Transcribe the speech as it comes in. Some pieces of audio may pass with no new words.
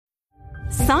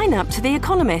Sign up to The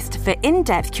Economist for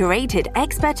in-depth curated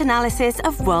expert analysis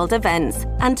of world events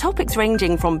and topics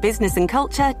ranging from business and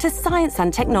culture to science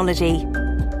and technology.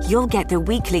 You'll get the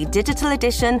weekly digital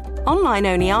edition,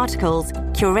 online-only articles,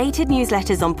 curated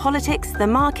newsletters on politics, the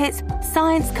markets,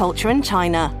 science, culture, and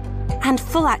China, and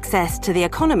full access to The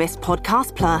Economist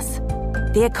Podcast Plus.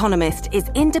 The Economist is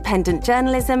independent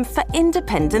journalism for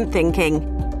independent thinking.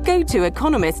 Go to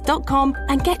economist.com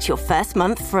and get your first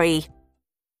month free.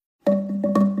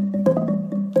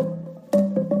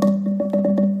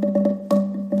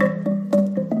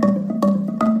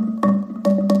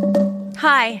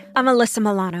 Hi, I'm Alyssa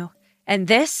Milano, and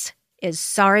this is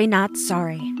Sorry Not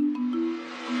Sorry.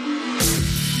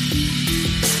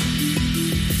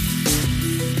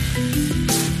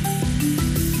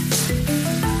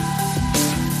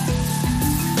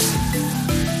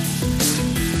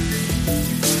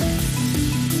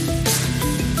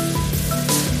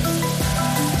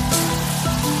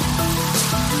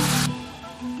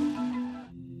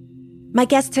 My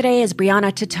guest today is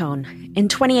Brianna Titone. In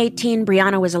 2018,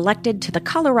 Brianna was elected to the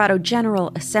Colorado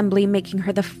General Assembly, making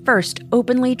her the first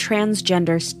openly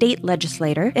transgender state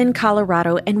legislator in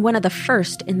Colorado and one of the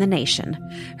first in the nation.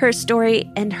 Her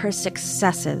story and her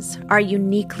successes are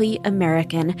uniquely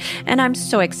American, and I'm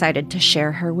so excited to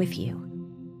share her with you.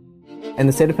 In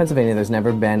the state of Pennsylvania, there's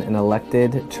never been an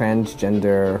elected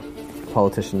transgender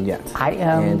politician yet. I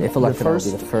am and if elected, the first,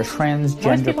 I'll be the first transgender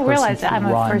Most people realize that I'm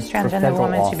the run first for transgender federal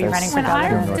woman to be running office for governor.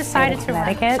 in When I decided to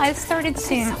run, I started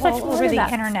seeing all over the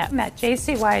internet that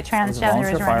JC White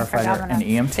transgender is running for governor. An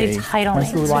EMT. They title My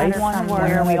it life one from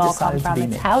where we all decided come to from. be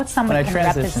It's me. how someone When I can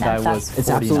transitioned, represent I was us. It's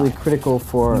absolutely 49. critical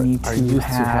for We need our to youth to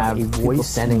have have a people voice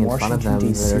standing in front of them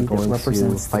Washington, that are DC going to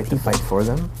represents fight the fight for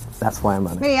them. That's why I'm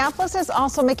running. Minneapolis is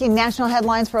also making national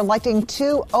headlines for electing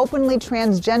 2 openly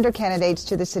transgender candidates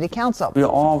to the city council. We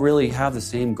all really have the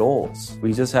same goals.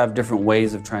 We just have different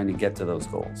ways of trying to get to those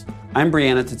goals. I'm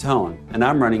Brianna Titone, and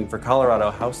I'm running for Colorado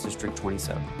House District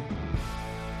 27.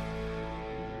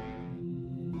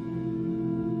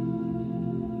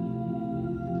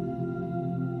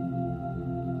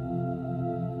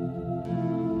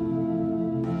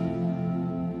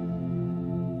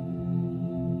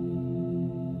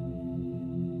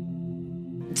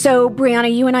 So,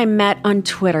 Brianna, you and I met on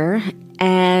Twitter,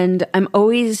 and I'm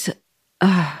always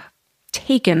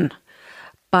taken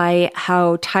by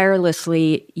how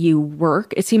tirelessly you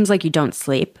work. It seems like you don't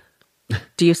sleep.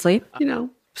 Do you sleep?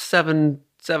 7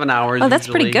 hours. Oh, that's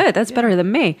usually. pretty good. That's better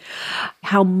than me.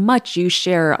 How much you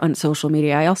share on social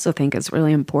media, I also think is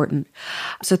really important.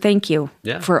 So thank you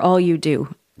for all you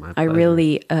do. I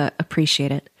really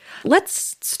appreciate it.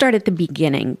 Let's start at the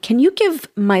beginning. Can you give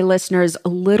my listeners a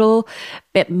little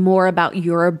bit more about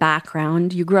your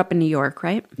background? You grew up in New York,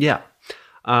 right? Yeah.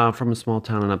 From a small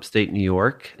town in upstate New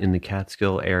York in the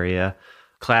Catskill area.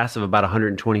 Class of about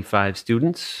 125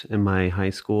 students in my high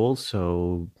school.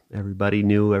 So everybody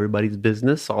knew everybody's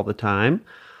business all the time.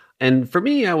 And for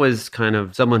me, I was kind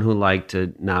of someone who liked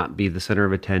to not be the center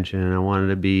of attention. I wanted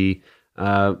to be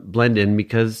blend in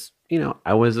because,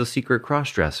 I was a secret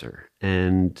cross-dresser.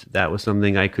 And that was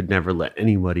something I could never let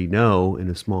anybody know in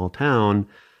a small town,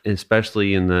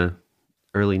 especially in the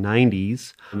early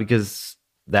 90s, because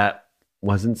that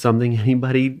wasn't something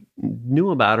anybody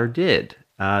knew about or did.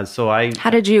 How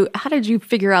did you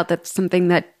figure out that's something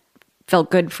that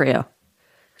felt good for you?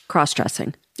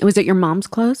 Cross-dressing. Was it your mom's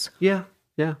clothes? Yeah.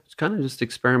 It's kind of just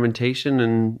experimentation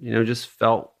and, just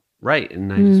felt right.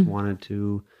 And I just wanted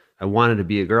to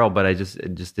be a girl, but it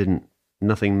just didn't,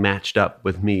 nothing matched up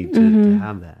with me to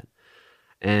have that.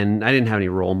 And I didn't have any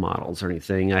role models or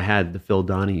anything. I had the Phil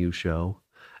Donahue show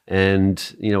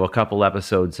and, a couple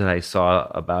episodes that I saw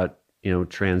about,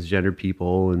 transgender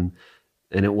people and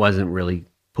it wasn't really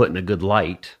put in a good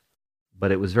light,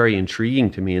 but it was very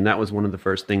intriguing to me. And that was one of the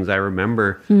first things I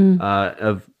remember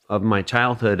of my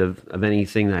childhood, of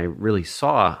anything that I really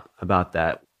saw about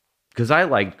that. Because I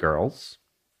liked girls,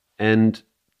 and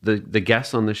the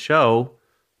guests on the show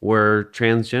were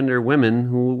transgender women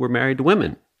who were married to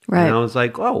women. Right. And I was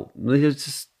like,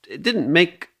 it didn't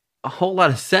make a whole lot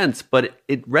of sense, but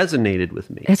it resonated with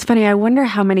me. It's funny. I wonder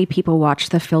how many people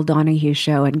watched the Phil Donahue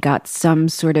show and got some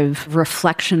sort of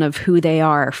reflection of who they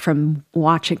are from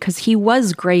watching, because he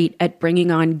was great at bringing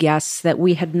on guests that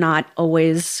we had not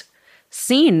always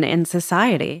seen in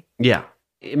society. Yeah.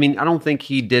 I mean, I don't think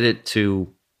he did it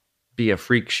to be a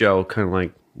freak show, kind of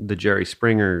like the Jerry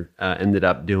Springer ended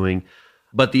up doing.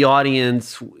 But the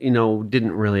audience,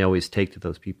 didn't really always take to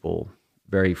those people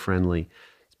very friendly.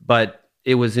 But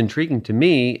it was intriguing to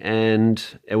me, and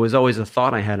it was always a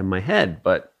thought I had in my head,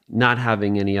 but not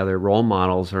having any other role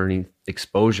models or any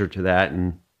exposure to that,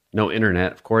 and no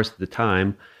internet, of course, at the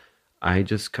time. I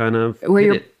just kind of Were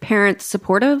your parents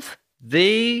supportive?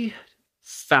 They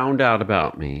found out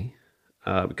about me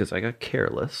because I got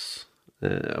careless.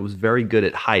 I was very good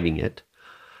at hiding it.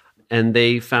 And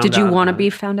they found out. Did you want to be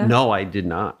found out? No, I did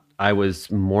not. I was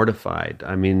mortified.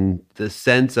 I mean, the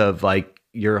sense of like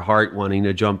your heart wanting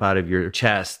to jump out of your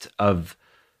chest of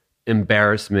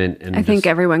embarrassment. And I think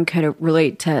everyone could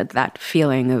relate to that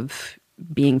feeling of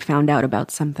being found out about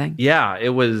something. Yeah, it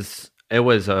was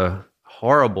a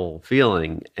horrible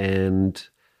feeling. And,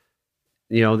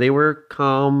 you know, they were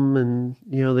calm and,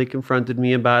 you know, they confronted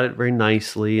me about it very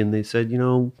nicely. And they said, you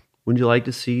know, would you like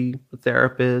to see a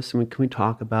therapist? I mean, can we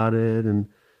talk about it? And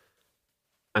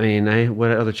I mean,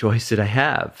 what other choice did I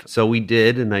have? So we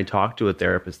did, and I talked to a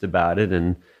therapist about it.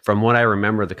 And from what I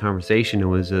remember, the conversation, it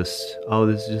was just, oh,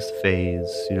 this is just a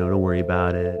phase. You know, don't worry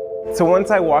about it. So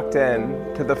once I walked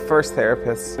in to the first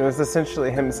therapist, it was essentially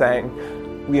him saying,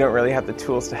 we don't really have the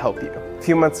tools to help you. A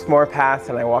few months more passed,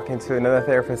 and I walk into another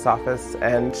therapist's office,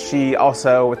 and she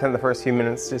also, within the first few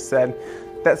minutes, just said,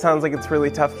 that sounds like it's a really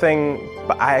tough thing,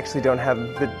 but I actually don't have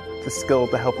the skill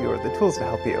to help you or the tools to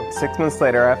help you. 6 months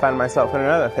later, I found myself in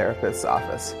another therapist's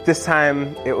office. This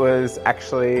time, it was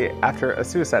actually after a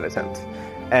suicide attempt.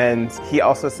 And he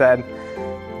also said,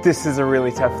 this is a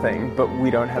really tough thing, but we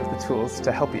don't have the tools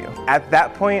to help you. At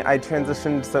that point, I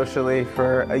transitioned socially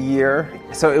for a year.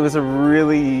 So it was a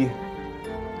really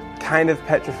kind of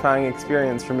petrifying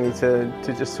experience for me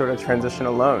to just sort of transition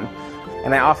alone.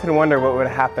 And I often wonder what would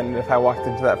have happened if I walked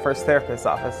into that first therapist's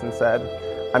office and said,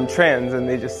 I'm trans, and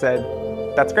they just said,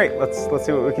 that's great, let's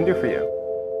see what we can do for you.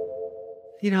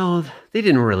 You know, they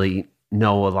didn't really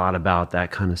know a lot about that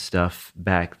kind of stuff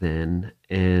back then.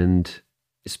 And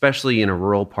especially in a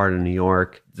rural part of New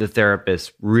York, the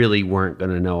therapists really weren't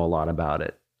going to know a lot about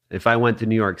it. If I went to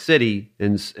New York City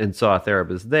and saw a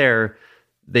therapist there,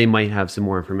 they might have some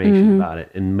more information about it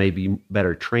and maybe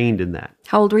better trained in that.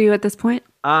 How old were you at this point?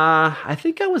 I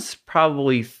think I was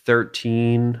probably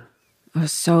 13. I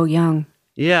was so young.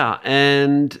 Yeah,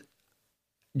 and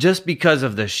just because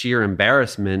of the sheer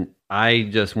embarrassment, I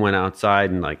just went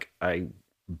outside and like I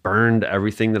burned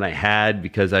everything that I had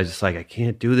because I was just like, I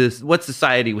can't do this. What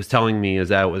society was telling me is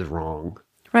that it was wrong.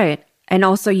 Right. And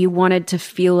also you wanted to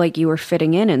feel like you were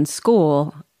fitting in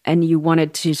school, and you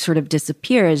wanted to sort of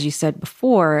disappear, as you said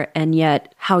before, and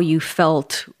yet how you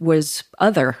felt was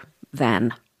other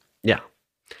than. Yeah.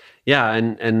 Yeah,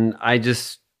 and I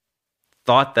just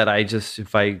thought that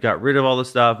if I got rid of all the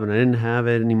stuff and I didn't have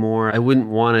it anymore, I wouldn't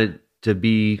want it to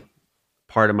be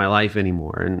part of my life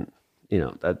anymore. And, you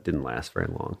know, that didn't last very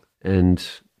long. And,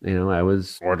 you know, I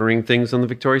was ordering things on the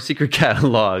Victoria's Secret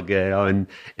catalog, you know,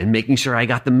 and making sure I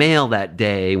got the mail that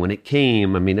day when it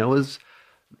came. I mean, I was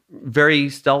very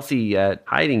stealthy at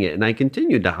hiding it, and I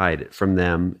continued to hide it from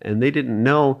them. And they didn't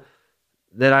know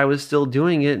that I was still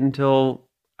doing it until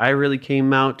I really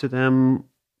came out to them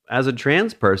as a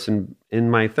trans person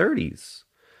in my 30s.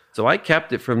 So I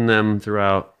kept it from them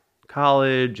throughout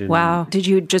college. And wow. Did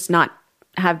you just not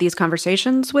have these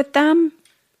conversations with them?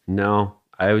 No,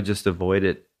 I would just avoid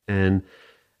it. And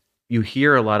you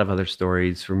hear a lot of other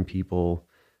stories from people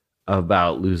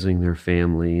about losing their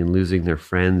family and losing their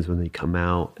friends when they come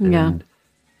out. And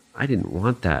I didn't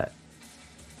want that.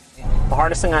 The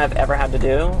hardest thing I've ever had to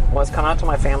do was come out to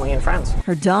my family and friends.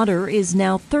 Her daughter is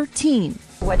now 13.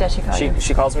 What does she call you?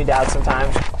 She calls me Dad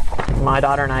sometimes. My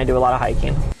daughter and I do a lot of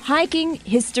hiking. Hiking,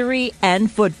 history,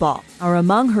 and football are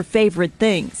among her favorite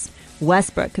things.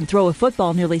 Westbrook can throw a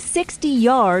football nearly 60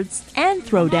 yards and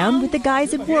throw down with the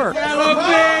guys at work.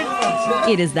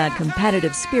 It is that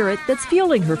competitive spirit that's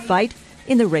fueling her fight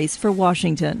in the race for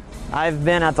Washington. I've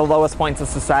been at the lowest points of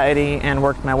society and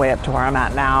worked my way up to where I'm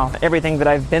at now. Everything that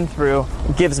I've been through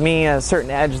gives me a certain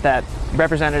edge that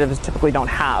representatives typically don't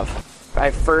have.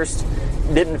 I first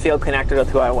didn't feel connected with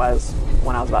who I was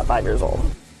when I was about 5 years old.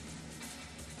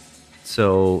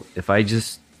 So if I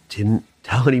just didn't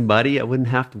tell anybody, I wouldn't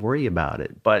have to worry about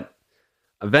it. But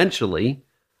eventually,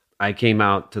 I came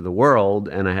out to the world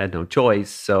and I had no choice.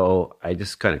 So I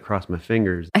just kind of crossed my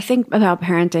fingers. I think about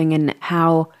parenting and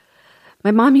how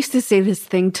my mom used to say this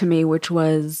thing to me, which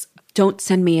was, don't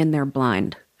send me in there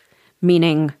blind.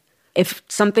 Meaning, if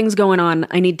something's going on,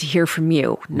 I need to hear from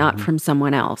you, not from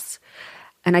someone else.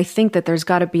 And I think that there's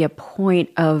got to be a point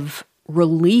of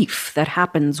relief that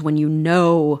happens when you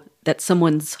know that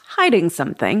someone's hiding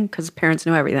something, because parents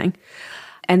know everything,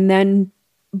 and then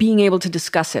being able to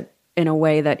discuss it in a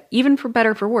way that, even for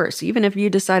better or for worse, even if you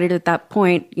decided at that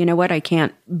point, you know what, I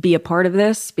can't be a part of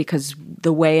this because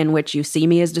the way in which you see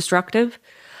me is destructive,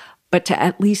 but to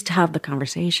at least have the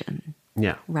conversation.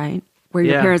 Yeah. Right? Were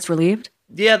your parents relieved?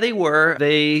 Yeah, they were.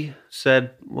 They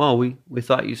said, well, we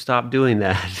thought you stopped doing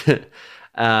that.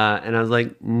 And I was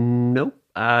like, nope.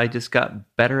 I just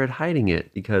got better at hiding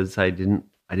it because I didn't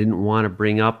want to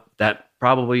bring up that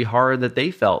probably horror that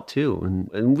they felt too.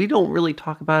 And we don't really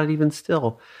talk about it even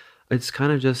still. It's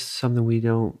kind of just something we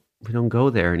don't go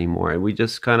there anymore. We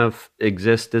just kind of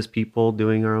exist as people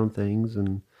doing our own things.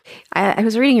 And I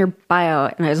was reading your bio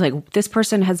and I was like, this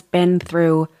person has been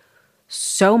through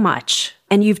so much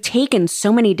and you've taken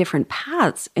so many different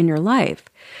paths in your life.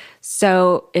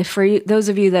 So if for those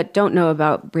of you that don't know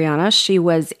about Brianna, she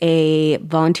was a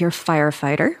volunteer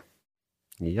firefighter.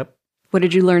 Yep. What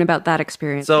did you learn about that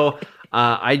experience? So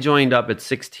I joined up at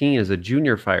 16 as a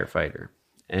junior firefighter.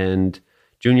 And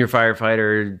junior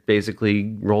firefighter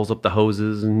basically rolls up the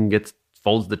hoses and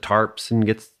folds the tarps and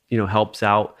helps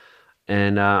out.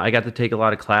 And I got to take a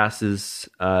lot of classes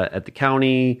at the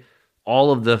county,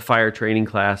 all of the fire training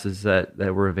classes that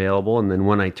were available. And then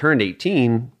when I turned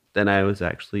 18, then I was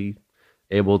actually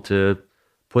able to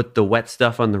put the wet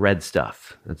stuff on the red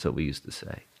stuff. That's what we used to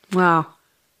say. Wow.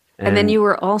 And then you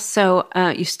were also,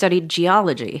 you studied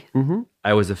geology. Mm-hmm.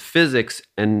 I was a physics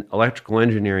and electrical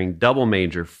engineering double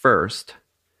major first.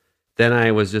 Then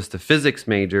I was just a physics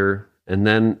major. And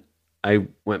then I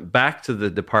went back to the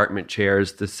department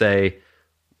chairs to say,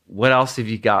 what else have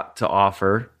you got to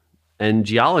offer? And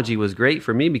geology was great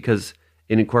for me because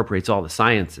it incorporates all the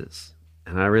sciences.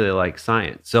 And I really like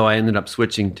science. So I ended up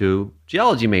switching to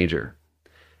geology major.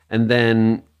 And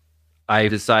then I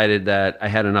decided that I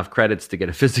had enough credits to get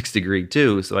a physics degree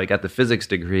too. So I got the physics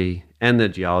degree and the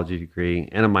geology degree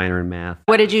and a minor in math.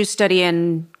 What did you study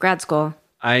in grad school?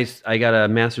 I got a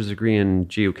master's degree in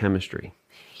geochemistry.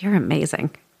 You're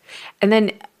amazing. And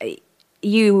then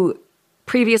you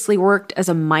previously worked as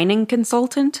a mining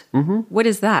consultant. Mm-hmm. What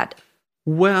is that?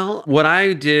 Well, what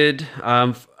I did,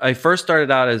 I first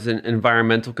started out as an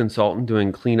environmental consultant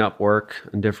doing cleanup work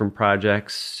on different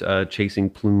projects, chasing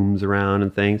plumes around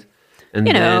and things.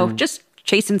 And just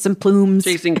chasing some plumes.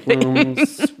 Chasing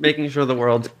plumes, making sure the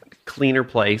world's a cleaner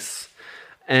place.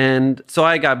 And so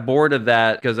I got bored of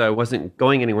that because I wasn't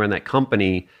going anywhere in that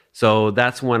company. So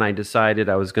that's when I decided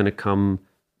I was going to come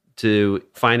to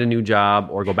find a new job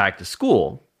or go back to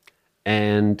school.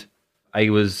 And I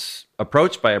was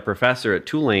approached by a professor at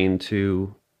Tulane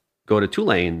to go to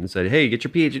Tulane and said, hey, get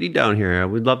your PhD down here.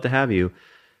 We'd love to have you.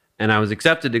 And I was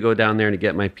accepted to go down there to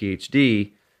get my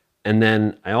PhD. And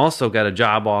then I also got a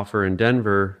job offer in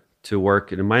Denver to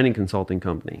work at a mining consulting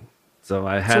company. So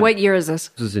what year is this?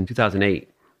 This was in 2008.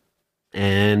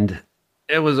 And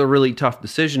it was a really tough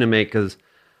decision to make because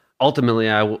ultimately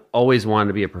I always wanted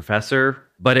to be a professor,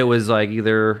 but it was like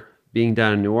either being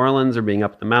down in New Orleans or being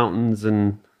up in the mountains,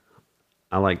 and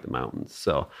I like the mountains.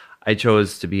 So I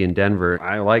chose to be in Denver.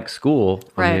 I like school.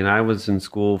 Right. I mean, I was in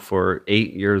school for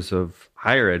 8 years of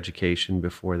higher education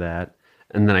before that.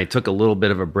 And then I took a little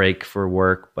bit of a break for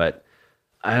work, but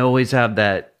I always have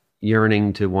that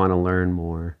yearning to want to learn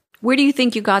more. Where do you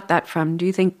think you got that from? Do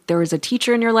you think there was a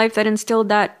teacher in your life that instilled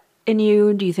that in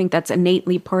you? Do you think that's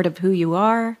innately part of who you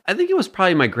are? I think it was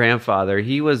probably my grandfather.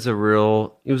 He was a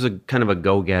kind of a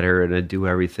go-getter and a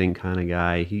do-everything kind of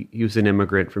guy. He was an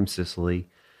immigrant from Sicily.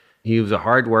 He was a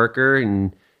hard worker,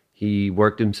 and he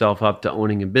worked himself up to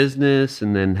owning a business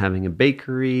and then having a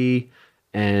bakery.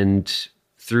 And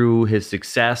through his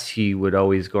success, he would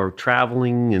always go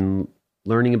traveling and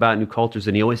learning about new cultures.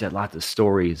 And he always had lots of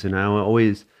stories. And I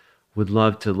always would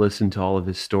love to listen to all of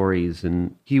his stories.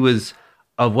 And he was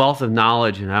a wealth of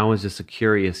knowledge, and I was just a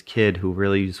curious kid who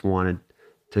really just wanted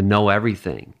to know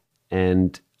everything.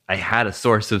 And I had a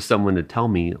source of someone to tell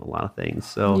me a lot of things.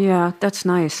 So yeah, that's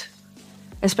nice.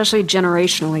 Especially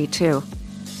generationally, too.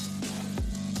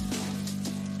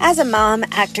 As a mom,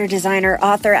 actor, designer,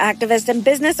 author, activist, and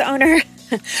business owner,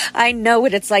 I know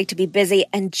what it's like to be busy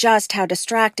and just how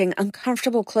distracting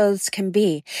uncomfortable clothes can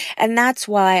be. And that's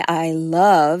why I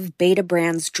love Beta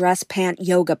Brand's dress pant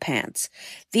yoga pants.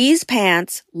 These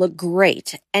pants look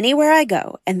great anywhere I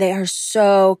go, and they are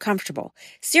so comfortable.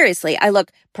 Seriously, I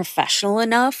look professional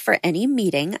enough for any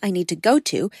meeting I need to go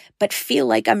to, but feel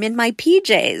like I'm in my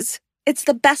PJs. It's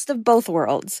the best of both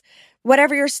worlds.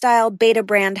 Whatever your style, Beta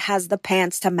Brand has the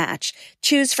pants to match.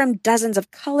 Choose from dozens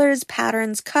of colors,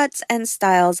 patterns, cuts, and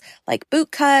styles like boot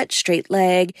cut, straight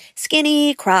leg,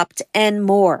 skinny, cropped, and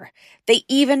more. They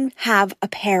even have a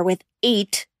pair with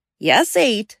 8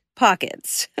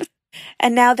 pockets.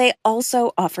 And now they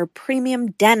also offer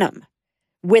premium denim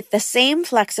with the same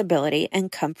flexibility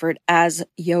and comfort as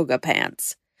yoga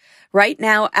pants. Right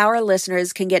now, our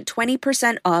listeners can get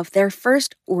 20% off their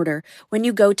first order when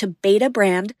you go to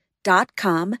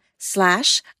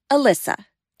betabrand.com/Alyssa.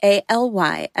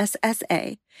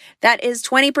 ALYSSA. That is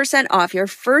 20% off your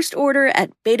first order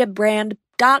at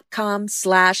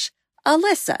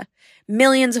betabrand.com/Alyssa.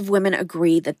 Millions of women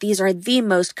agree that these are the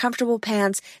most comfortable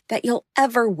pants that you'll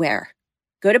ever wear.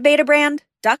 Go to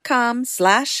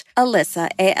betabrand.com/Alyssa,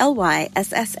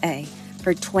 ALYSSA,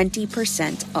 for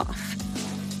 20% off.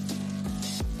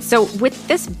 So with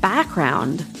this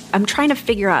background, I'm trying to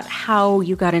figure out how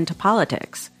you got into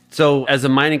politics. So as a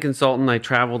mining consultant, I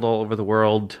traveled all over the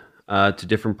world to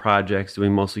different projects,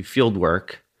 doing mostly field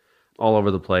work all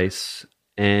over the place.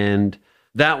 And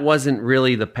that wasn't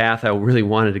really the path I really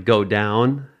wanted to go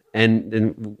down.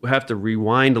 And we have to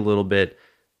rewind a little bit.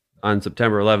 On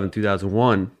September 11,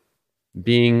 2001,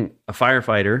 being a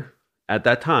firefighter at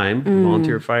that time,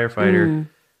 volunteer firefighter,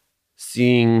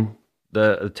 seeing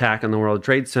the attack on the World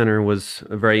Trade Center was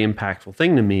a very impactful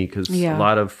thing to me because a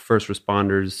lot of first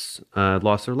responders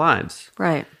lost their lives.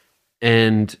 Right.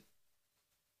 And,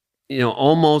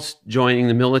 almost joining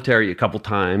the military a couple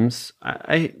times,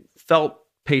 I felt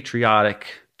patriotic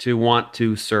to want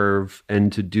to serve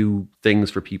and to do things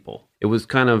for people. It was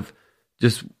kind of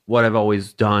just what I've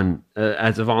always done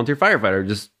as a volunteer firefighter.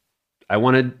 Just I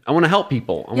want to help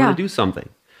people. I want to do something.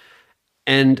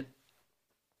 And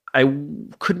I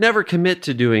could never commit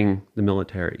to doing the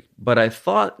military, but I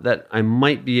thought that I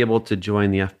might be able to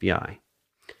join the FBI.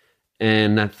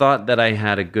 And I thought that I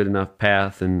had a good enough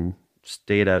path and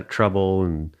stayed out of trouble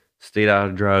and stayed out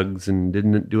of drugs and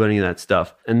didn't do any of that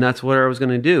stuff. And that's what I was going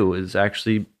to do, is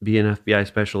actually be an FBI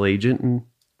special agent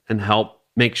and help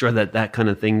make sure that that kind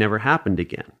of thing never happened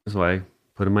again. So I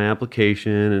put in my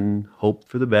application and hoped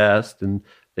for the best. And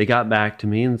they got back to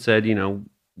me and said,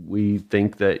 we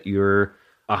think that you're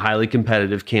a highly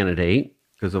competitive candidate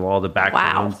because of all the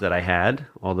backgrounds that I had,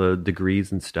 all the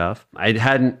degrees and stuff. I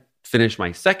hadn't finished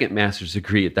my second master's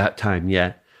degree at that time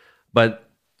yet, but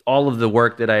all of the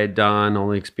work that I had done, all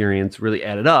the experience really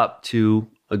added up to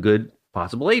a good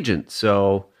possible agent.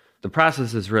 So the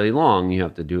process is really long. You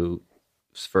have to do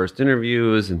first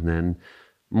interviews and then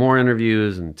more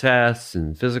interviews and tests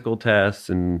and physical tests,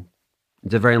 and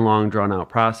it's a very long, drawn out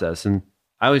process. And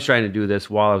I was trying to do this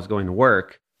while I was going to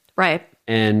work. Right.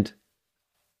 And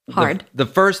hard. The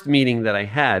first meeting that I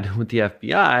had with the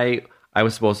FBI, I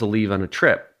was supposed to leave on a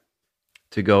trip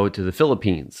to go to the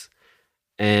Philippines.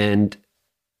 And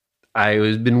I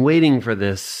was been waiting for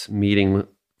this meeting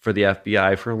for the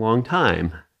FBI for a long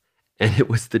time. And it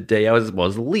was the day I was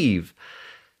supposed to leave.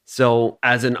 So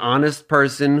as an honest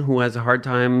person who has a hard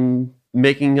time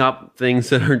making up things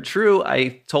that aren't true,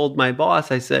 I told my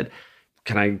boss, I said,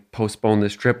 can I postpone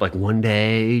this trip like one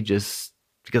day just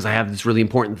because I have this really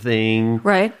important thing?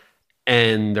 Right.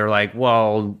 And they're like,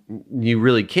 well, you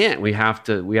really can't. We have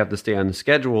to stay on the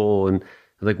schedule. And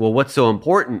they're like, well, what's so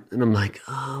important? And I'm like,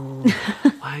 oh,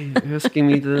 why are you asking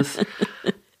me this?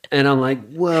 And I'm like,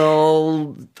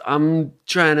 well, I'm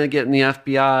trying to get in the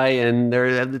FBI and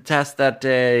they had the test that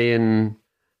day and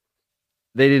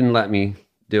they didn't let me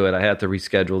do it. I had to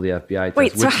reschedule the FBI test.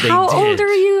 Wait, so how old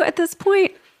are you at this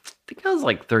point? I think I was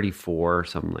like 34 or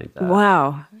something like that.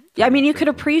 Wow. Yeah, I mean, you could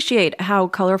appreciate how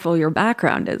colorful your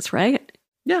background is, right?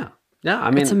 Yeah. Yeah.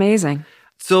 I mean, it's amazing.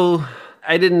 So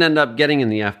I didn't end up getting in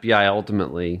the FBI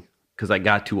ultimately because I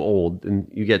got too old, and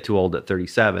you get too old at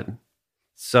 37.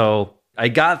 So I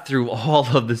got through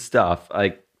all of the stuff,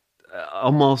 like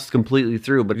almost completely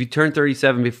through. But if you turn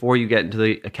 37 before you get into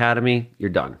the academy, you're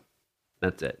done.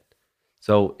 That's it.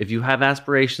 So if you have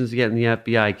aspirations to get in the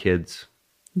FBI, kids,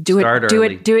 start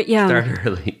early. Do it young. Start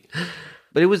early.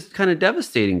 But it was kind of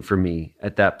devastating for me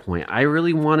at that point. I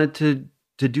really wanted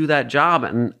to do that job,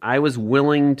 and I was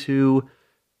willing to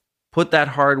put that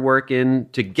hard work in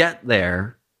to get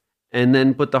there, and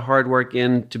then put the hard work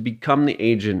in to become the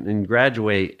agent and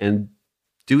graduate and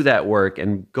do that work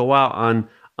and go out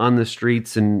on the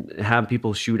streets and have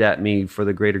people shoot at me for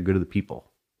the greater good of the people.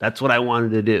 That's what I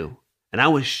wanted to do. And I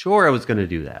was sure I was going to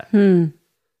do that.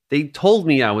 They told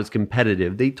me I was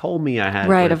competitive. They told me I had...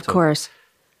 Right, of course.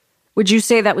 Would you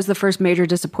say that was the first major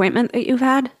disappointment that you've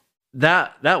had?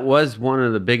 That was one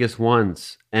of the biggest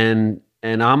ones. And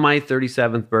on my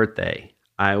 37th birthday,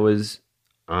 I was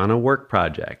on a work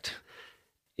project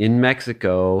in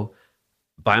Mexico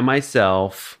by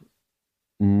myself.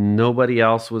 Nobody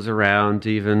else was around to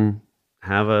even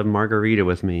have a margarita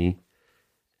with me.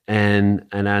 And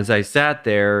as I sat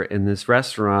there in this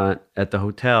restaurant at the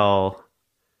hotel,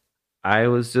 I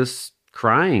was just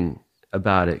crying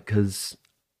about it because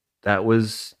it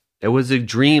was a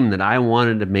dream that I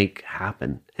wanted to make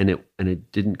happen, and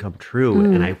it didn't come true.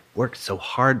 And I worked so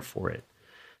hard for it.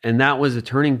 And that was a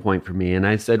turning point for me. And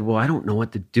I said, well, I don't know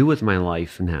what to do with my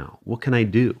life now. What can I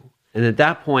do? And at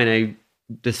that point, I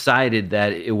decided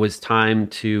that it was time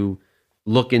to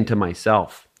look into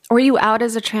myself. Were you out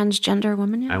as a transgender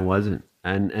woman yet? I wasn't.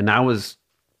 And I was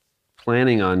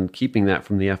planning on keeping that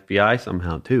from the FBI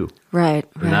somehow too. Right.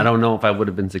 And I don't know if I would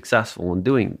have been successful in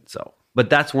doing so. But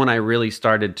that's when I really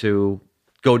started to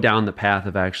go down the path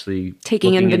of actually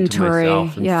taking inventory into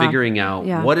myself and figuring out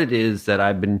what it is that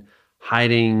I've been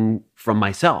hiding from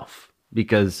myself,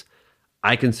 because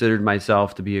I considered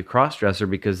myself to be a cross-dresser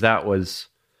because that was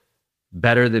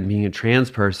better than being a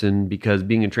trans person, because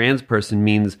being a trans person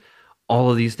means all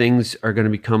of these things are going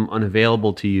to become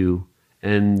unavailable to you.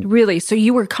 And really, so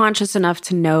you were conscious enough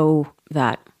to know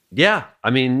that? Yeah.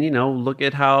 I mean, look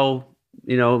at how,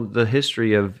 the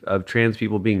history of trans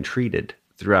people being treated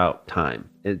throughout time.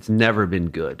 It's never been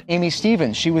good. Amy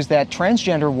Stevens, she was that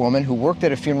transgender woman who worked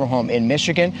at a funeral home in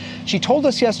Michigan. She told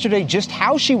us yesterday just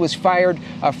how she was fired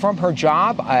from her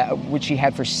job, which she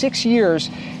had for 6 years,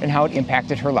 and how it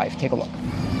impacted her life. Take a look.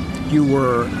 You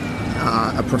were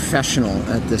a professional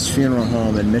at this funeral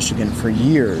home in Michigan for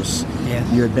years.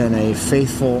 Yes. You had been a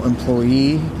faithful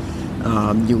employee.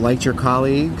 You liked your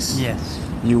colleagues. Yes.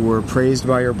 You were praised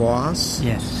by your boss.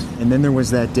 Yes. And then there was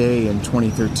that day in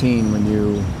 2013 when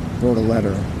you wrote a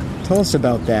letter. Tell us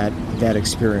about that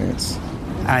experience.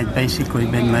 I'd basically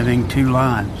been living two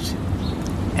lives,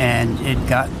 and it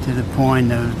got to the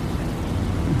point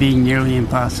of being nearly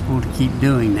impossible to keep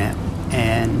doing that.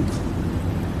 And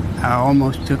I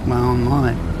almost took my own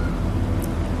life.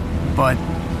 But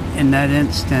in that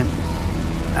instant,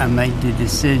 I made the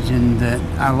decision that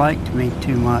I liked me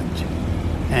too much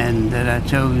and that I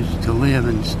chose to live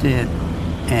instead.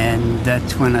 And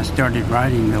that's when I started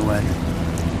writing the letter.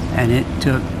 And it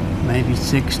took maybe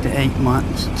 6 to 8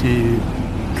 months to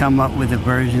come up with a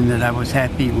version that I was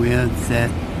happy with, that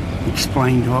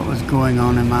explained what was going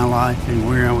on in my life and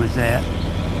where I was at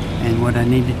and what I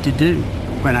needed to do.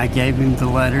 When I gave him the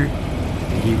letter,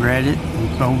 he read it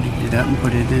and folded it up and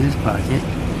put it in his pocket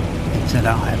and said,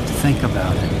 "I'll have to think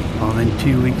about it." Well, then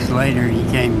 2 weeks later, he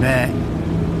came back,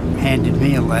 handed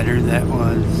me a letter that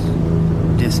was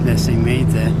dismissing me,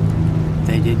 that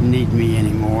they didn't need me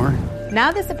anymore.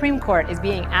 Now the Supreme Court is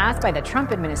being asked by the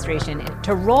Trump administration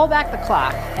to roll back the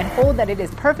clock and hold that it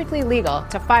is perfectly legal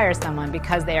to fire someone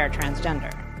because they are transgender.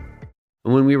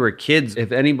 When we were kids,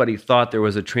 if anybody thought there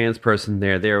was a trans person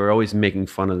there, they were always making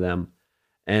fun of them.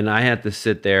 And I had to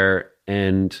sit there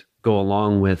and go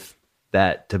along with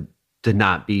that to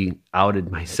not be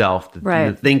outed myself,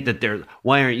 to think that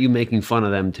why aren't you making fun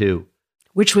of them too?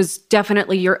 Which was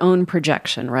definitely your own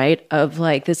projection, right? Of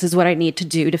like, this is what I need to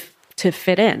do to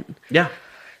fit in. Yeah.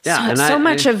 Yeah. So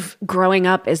much of growing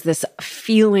up is this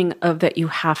feeling of that you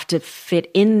have to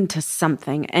fit into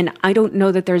something. And I don't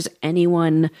know that there's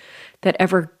anyone that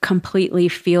ever completely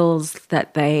feels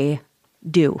that they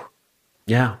do.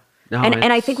 Yeah. No,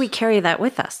 and I think we carry that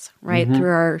with us, right?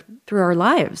 Mm-hmm. through our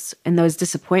lives and those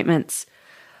disappointments.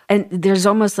 And there's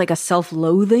almost like a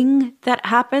self-loathing that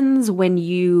happens when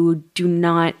you do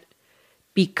not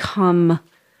become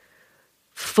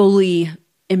fully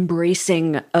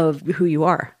embracing of who you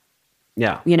are.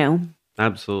 Yeah.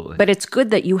 Absolutely. But it's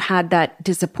good that you had that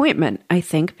disappointment, I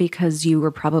think, because you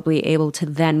were probably able to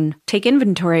then take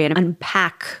inventory and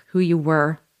unpack who you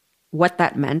were, what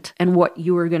that meant, and what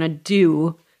you were going to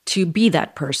do to be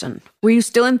that person. Were you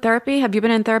still in therapy? Have you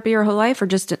been in therapy your whole life, or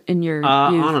just in your youth?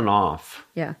 On and off.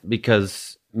 Yeah.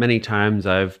 Because many times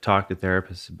I've talked to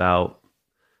therapists about,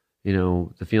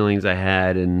 the feelings I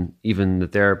had, and even the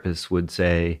therapist would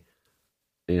say,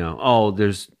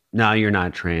 oh, now you're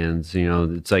not trans.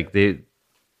 It's like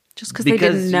just because they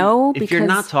didn't know. If you're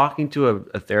not talking to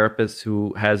a therapist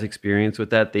who has experience with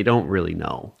that, they don't really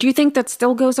know. Do you think that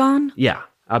still goes on? Yeah,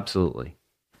 absolutely.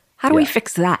 How do we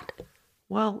fix that?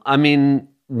 Well, I mean,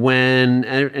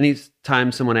 any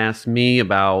time someone asks me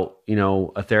about,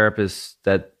 a therapist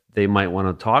that they might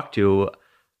want to talk to,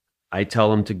 I tell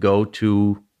them to go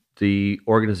to the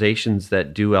organizations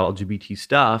that do LGBT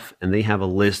stuff, and they have a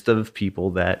list of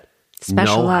people that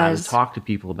know how to talk to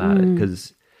people about it,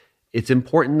 because it's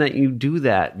important that you do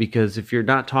that, because if you're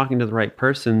not talking to the right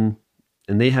person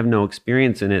and they have no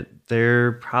experience in it,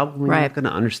 they're probably not going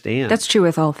to understand. That's true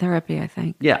with all therapy, I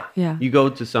think. Yeah. You go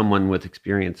to someone with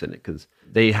experience in it because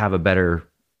they have a better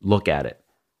look at it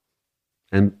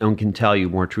and can tell you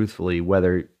more truthfully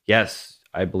whether, yes,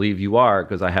 I believe you are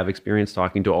because I have experience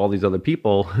talking to all these other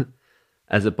people,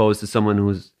 as opposed to someone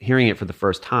who's hearing it for the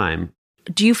first time.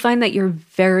 Do you find that you're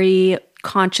very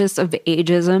conscious of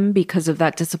ageism because of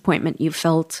that disappointment you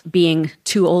felt being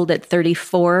too old at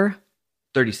 34?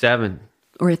 37.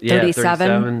 Or 37?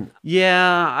 37.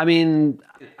 Yeah, I mean,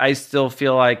 I still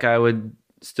feel like I would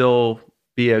still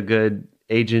be a good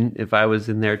agent if I was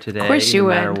in there today. Of course you no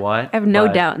would. matter what. I have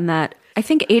no doubt in that. I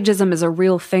think ageism is a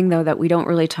real thing, though, that we don't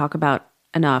really talk about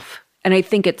enough. And I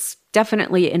think it's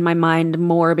definitely in my mind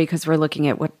more because we're looking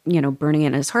at what, Bernie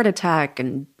and his heart attack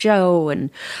and Joe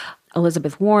and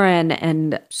Elizabeth Warren,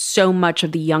 and so much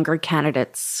of the younger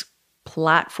candidates'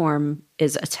 platform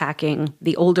is attacking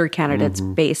the older candidates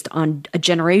based on a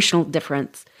generational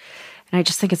difference. And I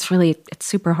just think it's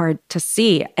super hard to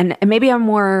see. And maybe I'm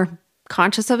more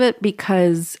conscious of it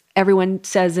because everyone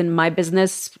says in my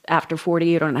business, after 40,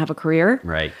 you don't have a career.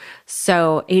 Right.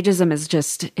 So ageism is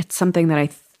it's something that I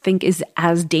think is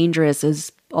as dangerous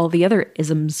as all the other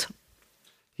isms.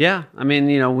 Yeah. I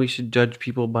mean, we should judge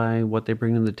people by what they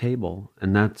bring to the table.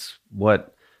 And that's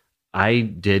what I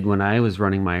did when I was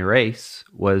running my race,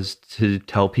 was to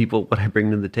tell people what I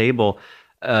bring to the table,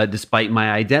 despite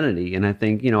my identity. And I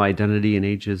think, identity and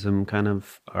ageism kind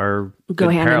of are go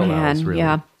hand in hand. Really.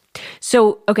 Yeah.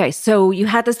 So, okay. So you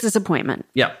had this disappointment.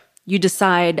 Yeah. You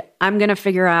decide, I'm going to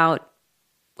figure out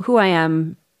who I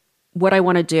am, what I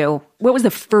want to do. What was the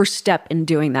first step in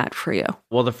doing that for you?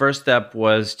 Well, the first step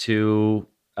was to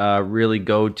really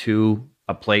go to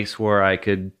a place where I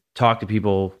could talk to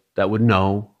people that would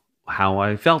know how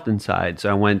I felt inside. So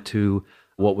I went to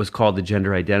what was called the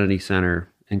Gender Identity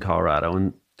Center in Colorado,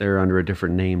 and they're under a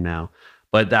different name now.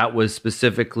 But that was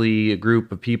specifically a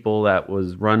group of people that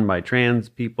was run by trans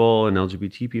people and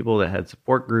LGBT people that had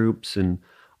support groups and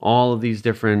all of these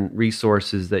different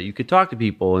resources that you could talk to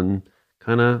people and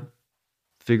kind of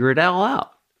figure it all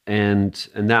out. And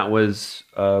that was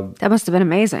that must have been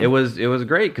amazing. It was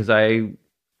great because I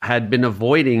had been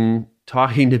avoiding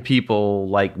talking to people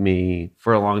like me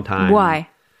for a long time. Why?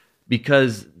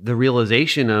 Because the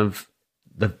realization of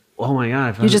oh my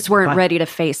God, you just weren't ready to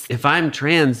face. If I'm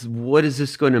trans, what is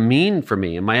this going to mean for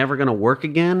me? Am I ever going to work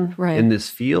again in this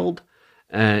field?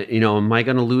 Am I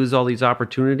going to lose all these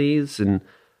opportunities? And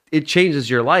it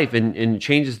changes your life and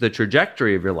changes the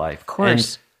trajectory of your life. Of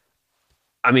course. And,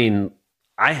 I mean,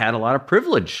 I had a lot of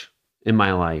privilege in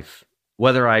my life,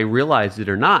 whether I realized it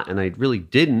or not. And I really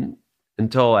didn't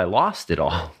until I lost it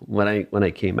all when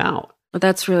I came out. But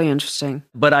that's really interesting.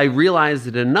 But I realized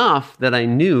it enough that I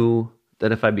knew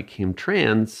that if I became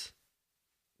trans,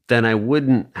 then I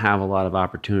wouldn't have a lot of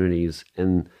opportunities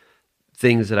and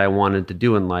things that I wanted to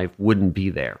do in life wouldn't be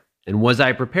there. And was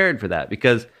I prepared for that?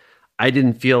 Because I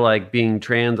didn't feel like being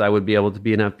trans, I would be able to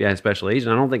be an FBI special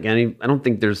agent. I don't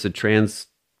think there's a trans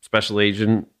special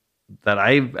agent that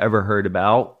I've ever heard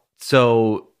about.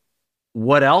 So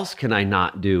what else can I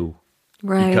not do?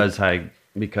 Right.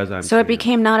 Because I'm so it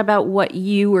became not about what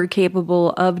you were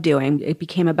capable of doing. It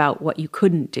became about what you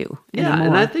couldn't do anymore. Yeah,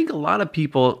 and I think a lot of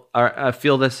people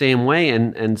feel the same way,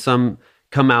 and some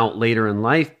come out later in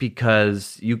life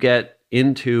because you get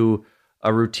into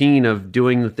a routine of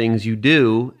doing the things you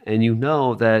do, and you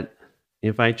know that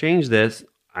if I change this,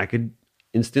 I could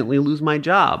instantly lose my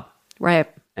job. Right.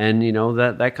 And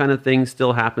that kind of thing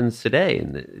still happens today,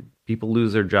 and people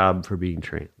lose their job for being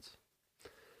trans.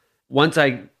 Once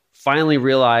I finally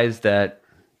realized that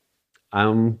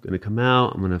I'm going to come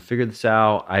out, I'm going to figure this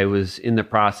out, I was in the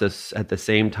process at the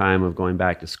same time of going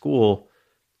back to school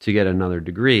to get another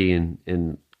degree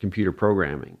in computer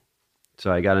programming.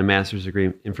 So I got a master's degree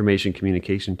in information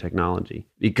communication technology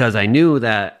because I knew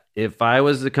that if I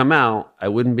was to come out, I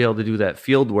wouldn't be able to do that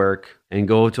field work and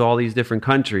go to all these different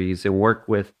countries and work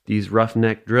with these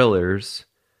roughneck drillers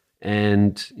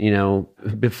and,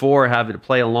 before having to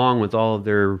play along with all of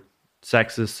their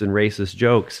sexist and racist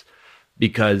jokes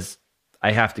because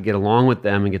I have to get along with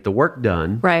them and get the work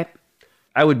done. Right.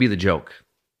 I would be the joke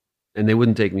and they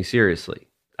wouldn't take me seriously.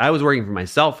 I was working for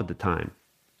myself at the time.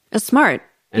 That's smart.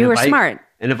 You were smart.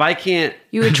 And if I can't,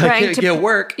 you were trying to get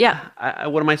work, yeah.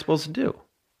 What am I supposed to do?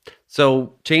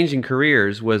 So changing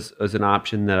careers was an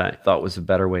option that I thought was a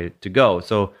better way to go.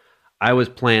 So I was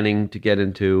planning to get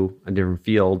into a different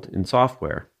field in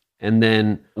software. And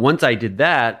then once I did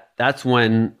that, that's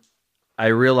when I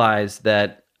realized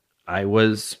that I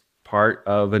was part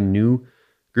of a new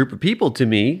group of people to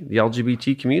me, the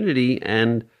LGBT community,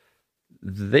 and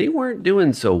they weren't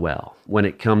doing so well when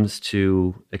it comes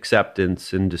to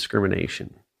acceptance and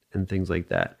discrimination and things like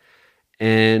that.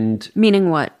 And meaning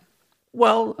what?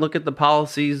 Well, look at the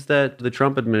policies that the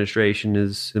Trump administration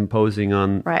is imposing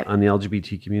on the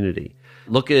LGBT community.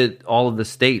 Look at all of the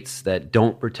states that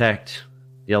don't protect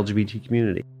the LGBT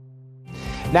community.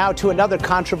 Now to another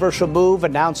controversial move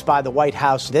announced by the White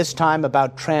House, this time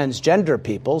about transgender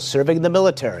people serving the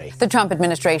military. The Trump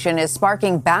administration is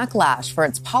sparking backlash for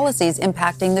its policies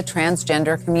impacting the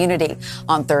transgender community.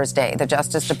 On Thursday, the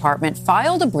Justice Department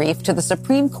filed a brief to the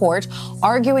Supreme Court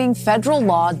arguing federal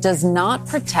law does not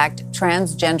protect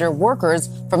transgender workers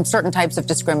from certain types of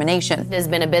discrimination. It has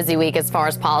been a busy week as far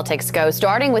as politics go,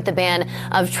 starting with the ban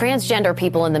of transgender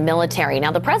people in the military.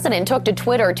 Now, the president took to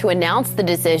Twitter to announce the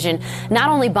decision, not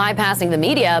only bypassing the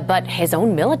media, but his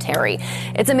own military.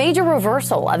 It's a major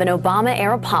reversal of an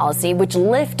Obama-era policy which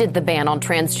lifted the ban on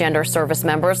transgender service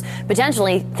members,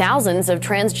 potentially thousands of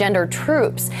transgender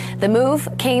troops. The move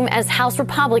came as House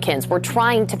Republicans were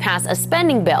trying to pass a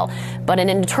spending bill, but an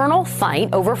internal fight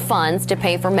over funds to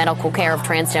pay for medical care of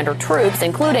transgender troops,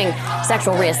 including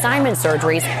sexual reassignment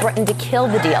surgeries, threatened to kill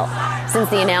the deal.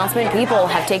 Since the announcement, people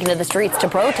have taken to the streets to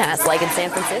protest, like in San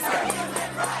Francisco.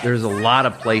 There's a lot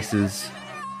of places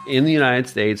in the United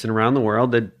States and around the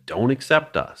world that don't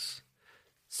accept us.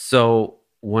 So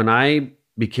when I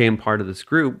became part of this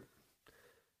group,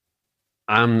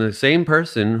 I'm the same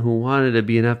person who wanted to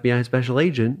be an FBI special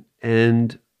agent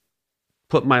and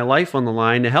put my life on the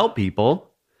line to help people.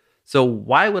 So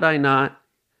why would I not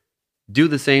do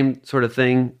the same sort of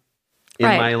thing in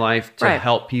my life to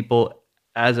help people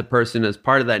as a person, as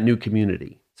part of that new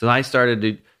community? So I started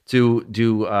to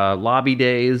do lobby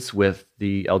days with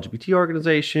the LGBT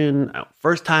organization.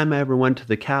 First time I ever went to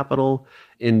the Capitol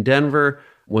in Denver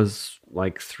was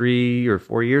like 3 or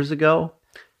 4 years ago,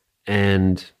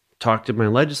 and talked to my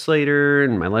legislator,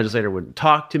 and my legislator wouldn't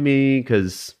talk to me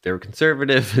because they were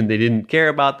conservative and they didn't care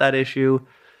about that issue.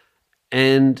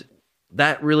 And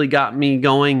that really got me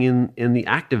going in the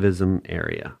activism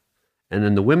area. And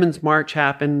then the Women's March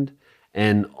happened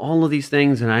and all of these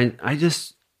things. And I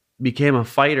just became a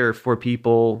fighter for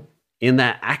people in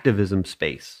that activism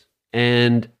space.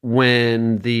 And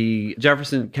when the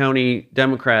Jefferson County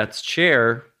Democrats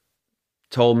chair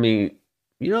told me,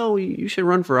 you should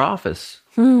run for office.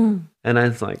 And I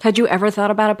was like... Had you ever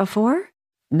thought about it before?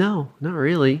 No, not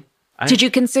really. Did you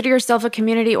consider yourself a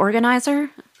community organizer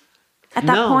at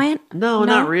that point? No,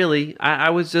 not really. I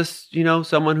was just,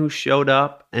 someone who showed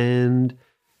up and...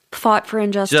 fought for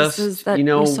injustices that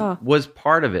you saw. Was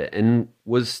part of it and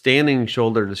was standing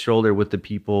shoulder to shoulder with the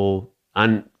people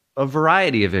on a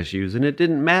variety of issues. And it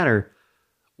didn't matter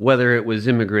whether it was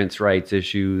immigrants' rights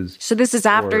issues. So this is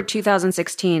after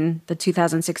 2016, the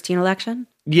 2016 election?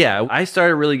 Yeah, I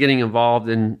started really getting involved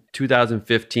in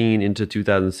 2015 into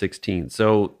 2016.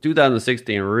 So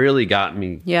 2016 really got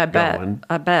me going.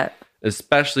 I bet.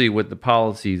 Especially with the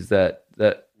policies that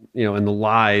and the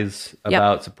lies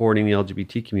about supporting the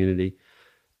LGBT community.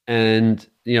 And,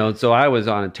 so I was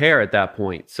on a tear at that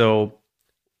point. So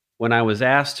when I was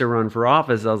asked to run for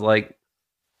office, I was like,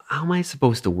 how am I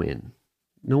supposed to win?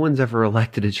 No one's ever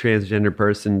elected a transgender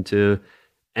person to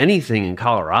anything in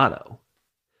Colorado.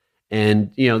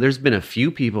 And, there's been a few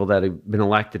people that have been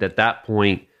elected at that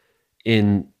point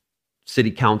in city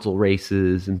council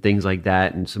races and things like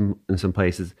that in some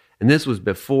places. And this was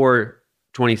before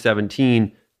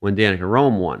 2017 when Danica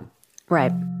Roem won.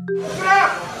 Right.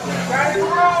 Danica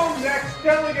Roem, next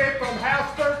delegate from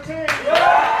House 13.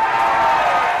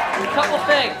 A couple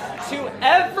things. To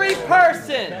every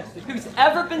person who's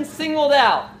ever been singled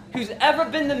out, who's ever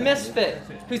been the misfit,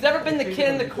 who's ever been the kid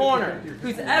in the corner,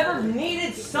 who's ever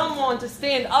needed someone to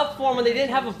stand up for them when they didn't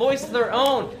have a voice of their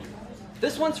own,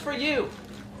 this one's for you.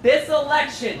 This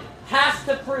election has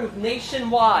to prove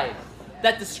nationwide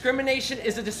that discrimination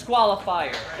is a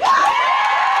disqualifier.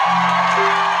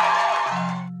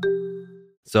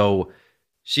 So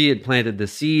she had planted the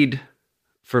seed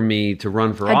for me to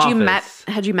run for office.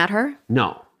 Had you met her?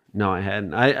 No, I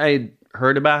hadn't. I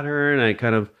heard about her and I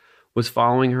kind of was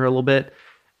following her a little bit.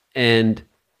 And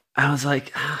I was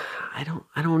like, I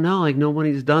don't know. Like,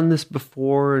 nobody's done this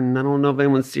before. And I don't know if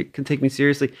anyone can take me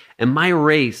seriously. And my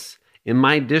race in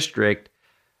my district,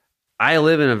 I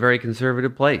live in a very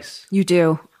conservative place. You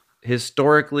do.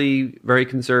 Historically very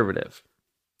conservative.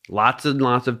 Lots and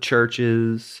lots of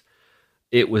churches.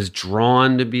 It was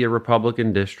drawn to be a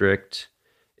Republican district.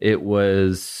 It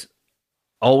was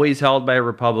always held by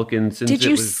Republicans since it was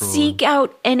drawn. Did you seek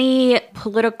out any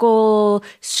political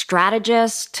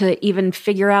strategists to even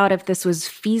figure out if this was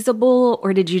feasible,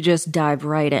 or did you just dive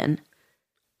right in?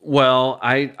 Well,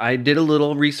 I did a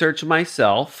little research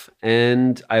myself,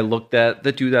 and I looked at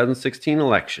the 2016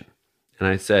 election. And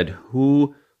I said,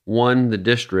 who won the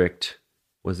district?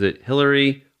 Was it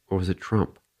Hillary or was it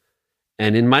Trump?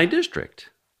 And in my district,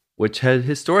 which had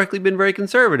historically been very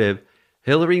conservative,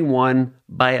 Hillary won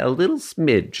by a little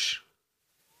smidge.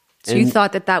 So you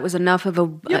thought that was enough of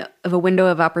a window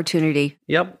of opportunity.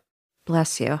 Yep.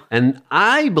 Bless you. And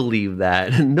I believe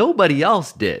that nobody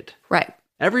else did. Right.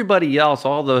 Everybody else,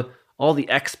 all the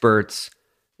experts,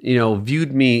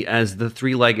 viewed me as the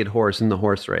three-legged horse in the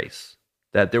horse race.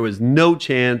 That there was no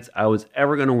chance I was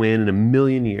ever going to win in a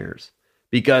million years.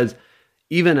 Because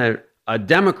even a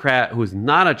Democrat who's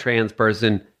not a trans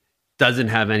person doesn't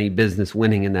have any business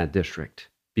winning in that district.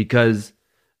 Because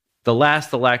the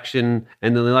last election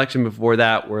and the election before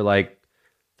that were like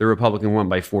the Republican won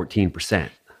by 14%.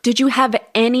 Did you have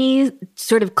any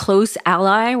sort of close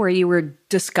ally where you were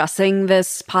discussing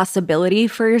this possibility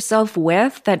for yourself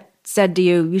with that said to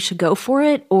you, you should go for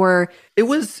it? Or it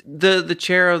was the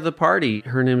chair of the party.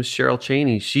 Her name is Cheryl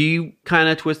Cheney. She kind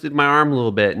of twisted my arm a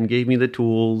little bit and gave me the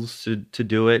tools to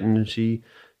do it. And she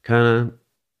kind of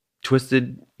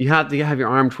twisted. You have to have your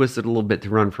arm twisted a little bit to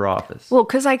run for office. Well,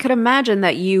 because I could imagine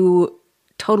that you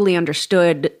totally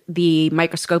understood the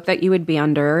microscope that you would be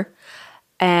under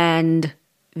and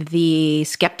the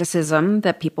skepticism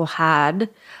that people had.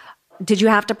 Did you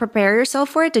have to prepare yourself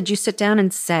for it? Did you sit down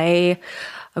and say,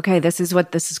 okay, this is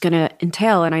what this is going to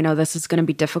entail, and I know this is going to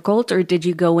be difficult, or did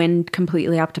you go in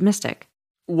completely optimistic?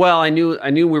 Well, I knew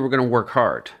we were going to work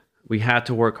hard. We had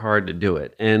to work hard to do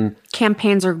it. And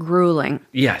campaigns are grueling.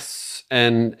 Yes.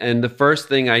 And the first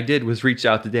thing I did was reach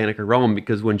out to Danica Roem,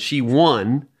 because when she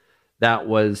won, that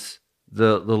was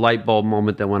the light bulb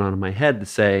moment that went on in my head to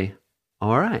say,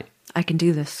 all right, I can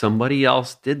do this. Somebody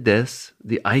else did this.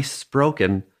 The ice is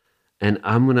broken. And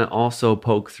I'm going to also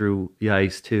poke through the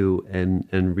ice too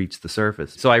and reach the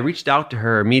surface. So I reached out to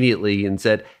her immediately and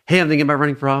said, hey, I'm thinking about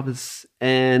running for office.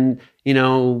 And,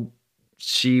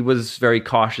 she was very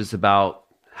cautious about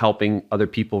helping other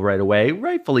people right away,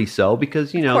 rightfully so,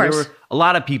 because, there were a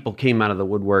lot of people came out of the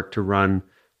woodwork to run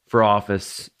for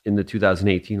office in the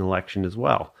 2018 election as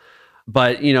well.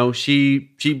 But, she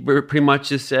pretty much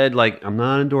just said, like, I'm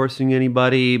not endorsing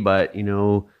anybody, but,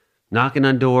 knocking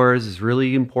on doors is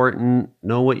really important.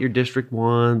 Know what your district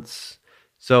wants.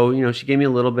 So, she gave me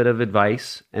a little bit of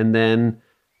advice. And then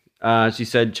she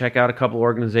said, check out a couple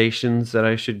organizations that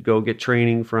I should go get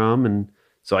training from. And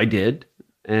so I did.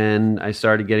 And I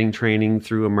started getting training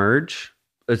through Emerge.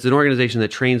 It's an organization that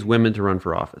trains women to run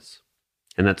for office.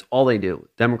 And that's all they do.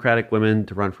 Democratic women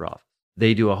to run for office.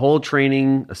 They do a whole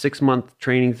training, a 6-month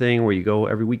training thing where you go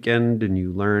every weekend and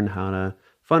you learn how to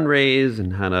fundraise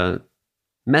and how to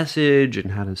message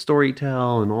and how to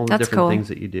storytell and all the different things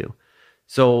that you do.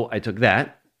 So I took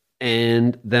that.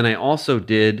 And then I also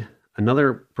did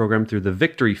another program through the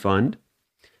Victory Fund.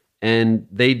 And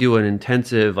they do an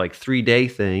intensive 3-day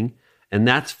thing. And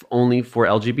that's only for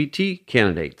LGBT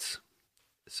candidates.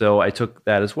 So I took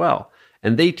that as well.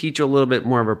 And they teach you a little bit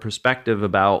more of a perspective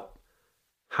about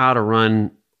how to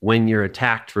run when you're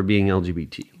attacked for being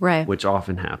LGBT. Right. Which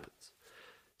often happens.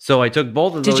 So I took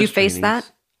both of those. Did you face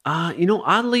that?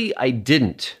 Oddly, I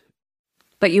didn't.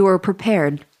 But you were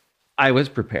prepared. I was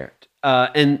prepared.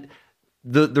 And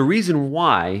the reason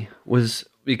why was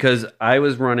because I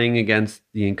was running against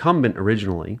the incumbent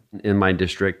originally in my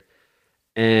district.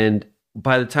 And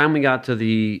by the time we got to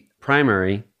the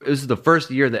primary, it was the first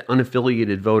year that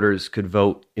unaffiliated voters could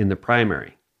vote in the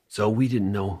primary. So we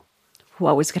didn't know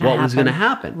what was going to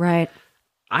happen. Right.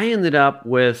 I ended up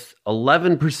with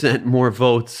 11% more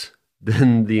votes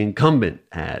than the incumbent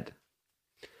had.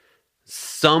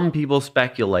 Some people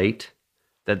speculate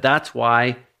that that's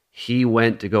why he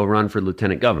went to go run for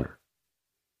lieutenant governor,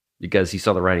 because he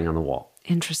saw the writing on the wall.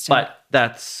 Interesting. But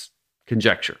that's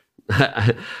conjecture.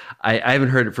 I haven't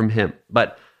heard it from him.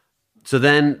 But so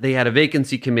then they had a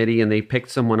vacancy committee and they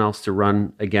picked someone else to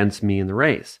run against me in the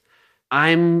race.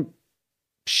 I'm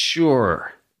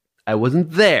sure, I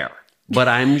wasn't there, but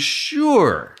I'm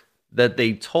sure that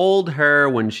they told her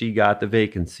when she got the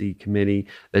vacancy committee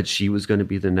that she was going to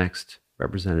be the next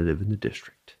representative in the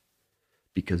district.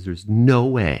 Because there's no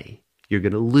way you're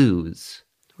going to lose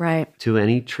to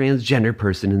any transgender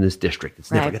person in this district.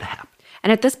 It's never going to happen.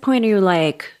 And at this point, are you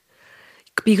like,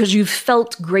 because you've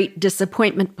felt great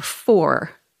disappointment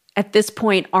before, at this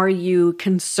point, are you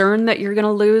concerned that you're going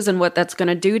to lose and what that's going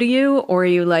to do to you? Or are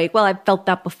you like, well, I've felt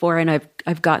that before and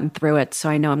I've gotten through it, so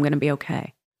I know I'm going to be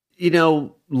okay?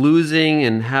 Losing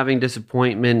and having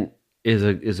disappointment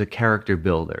is a character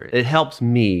builder. It helps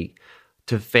me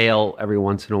to fail every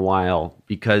once in a while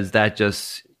because that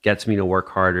just gets me to work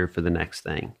harder for the next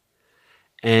thing.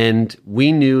 And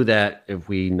we knew that if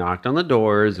we knocked on the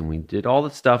doors and we did all the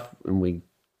stuff and we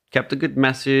kept a good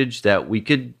message, that we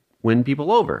could win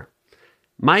people over.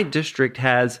 My district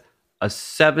has a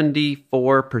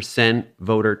 74%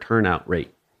 voter turnout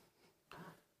rate,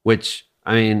 which,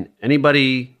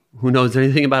 anybody who knows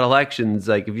anything about elections,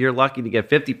 like if you're lucky to get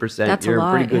 50%,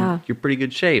 you're in pretty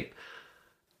good shape.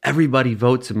 Everybody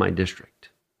votes in my district.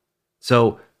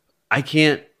 So I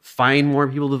can't find more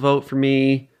people to vote for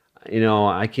me.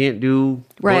 I can't do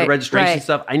voter registration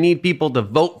stuff. I need people to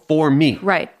vote for me.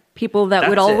 Right. People that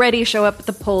would already show up at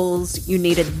the polls, you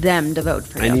needed them to vote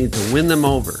for you. I need to win them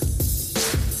over.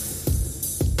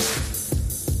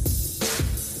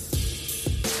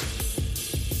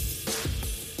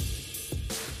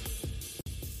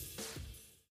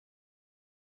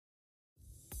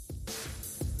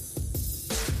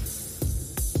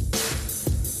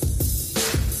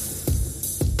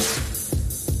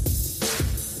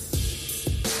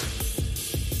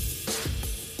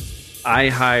 I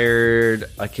hired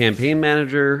a campaign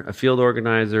manager, a field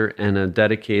organizer, and a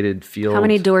dedicated field. How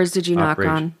many doors did you knock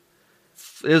on?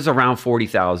 It was around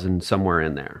 40,000, somewhere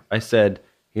in there. I said,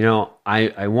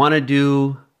 I want to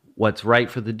do what's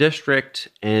right for the district.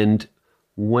 And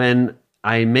when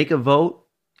I make a vote,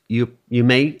 you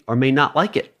may or may not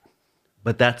like it.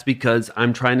 But that's because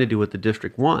I'm trying to do what the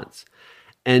district wants.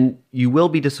 And you will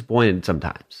be disappointed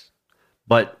sometimes.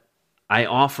 But I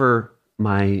offer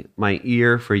my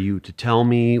ear for you to tell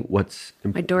me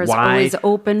my door is always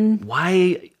open.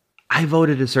 Why I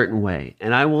voted a certain way,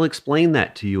 and I will explain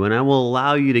that to you, and I will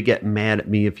allow you to get mad at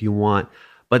me if you want,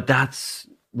 but that's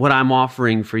what I'm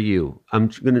offering for you. I'm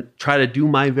going to try to do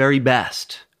my very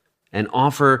best and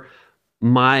offer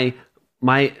my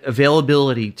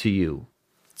availability to you.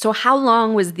 So how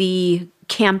long was the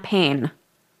campaign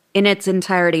in its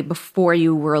entirety before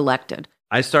you were elected?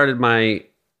 I started my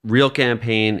real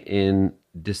campaign in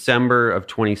December of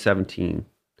 2017.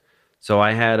 So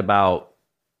I had about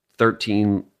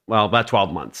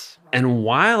 12 months. And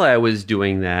while I was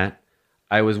doing that,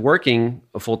 I was working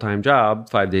a full-time job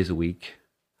 5 days a week.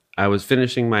 I was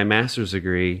finishing my master's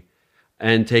degree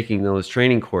and taking those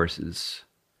training courses.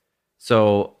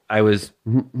 So I was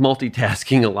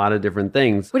multitasking a lot of different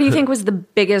things. What do you think was the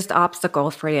biggest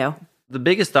obstacle for you? The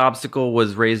biggest obstacle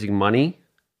was raising money.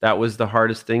 That was the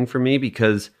hardest thing for me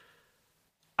because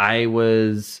I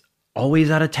was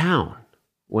always out of town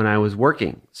when I was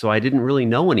working. So I didn't really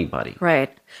know anybody.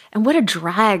 Right. And what a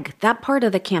drag. That part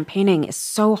of the campaigning is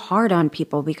so hard on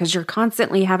people because you're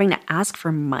constantly having to ask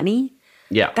for money.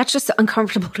 Yeah. That's just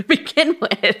uncomfortable to begin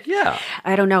with. Yeah.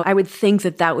 I don't know. I would think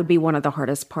that would be one of the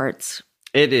hardest parts.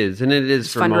 It is. And it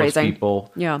is for most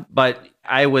people. Yeah. But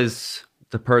I was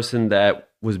the person that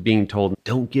was being told,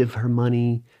 don't give her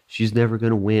money. She's never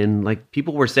going to win. Like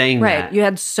people were saying that. Right. You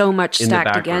had so much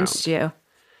stacked against you.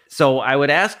 So I would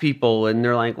ask people and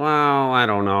they're like, well, I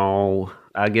don't know.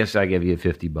 I guess I give you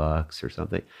 $50 or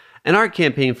something. And our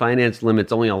campaign finance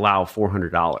limits only allow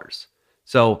 $400.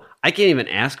 So I can't even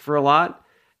ask for a lot.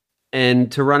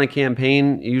 And to run a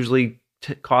campaign usually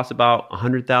costs about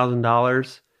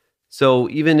 $100,000. So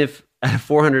even if at a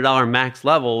 $400 max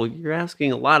level, you're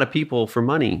asking a lot of people for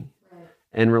money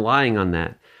and relying on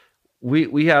that.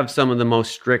 We have some of the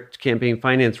most strict campaign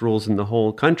finance rules in the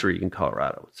whole country in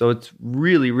Colorado. So it's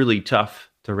really, really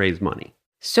tough to raise money.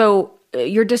 So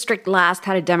your district last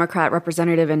had a Democrat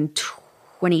representative in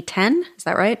 2010, is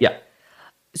that right? Yeah.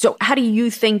 So how do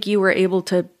you think you were able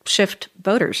to shift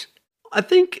voters? I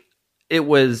think it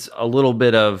was a little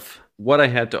bit of what I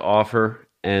had to offer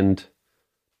and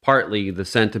partly the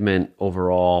sentiment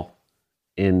overall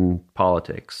in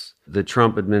politics. The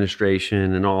Trump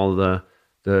administration and all the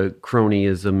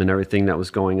cronyism and everything that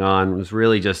was going on was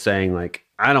really just saying, like,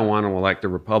 I don't want to elect a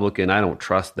Republican. I don't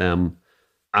trust them.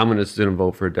 I'm going to sit and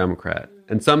vote for a Democrat.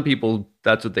 And some people,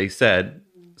 that's what they said.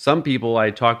 Some people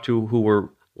I talked to who were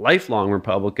lifelong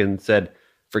Republicans said,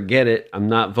 forget it. I'm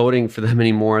not voting for them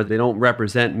anymore. They don't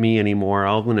represent me anymore.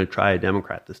 I'm going to try a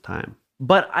Democrat this time.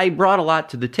 But I brought a lot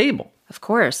to the table. Of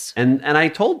course. And I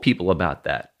told people about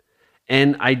that.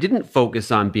 And I didn't focus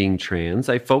on being trans.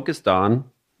 I focused on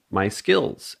my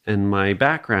skills and my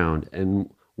background and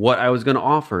what I was going to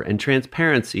offer and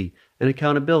transparency and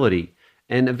accountability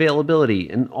and availability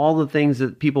and all the things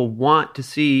that people want to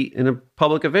see in a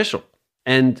public official.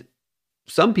 And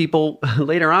some people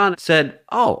later on said,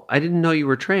 oh, I didn't know you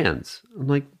were trans. I'm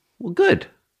like, well, good.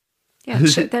 Yeah,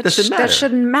 that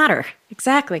shouldn't matter.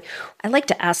 Exactly. I like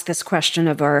to ask this question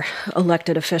of our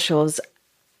elected officials.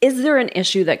 Is there an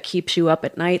issue that keeps you up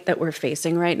at night that we're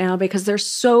facing right now? Because there's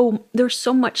so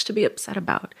much to be upset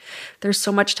about. There's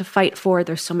so much to fight for.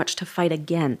 There's so much to fight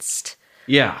against.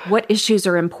 Yeah. What issues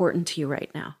are important to you right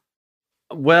now?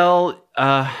 Well,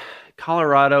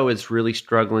 Colorado is really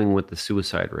struggling with the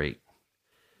suicide rate.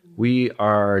 We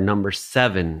are number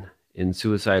 7 in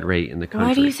suicide rate in the country.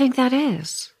 Why do you think that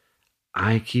is?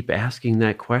 I keep asking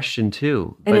that question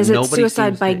too. And is it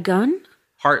suicide by gun?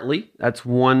 Partly. That's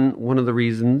one of the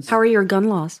reasons. How are your gun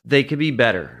laws? They could be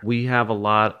better. We have a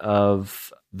lot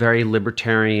of very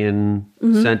libertarian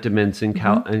sentiments in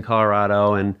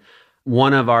Colorado. And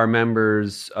one of our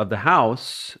members of the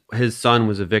House, his son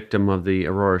was a victim of the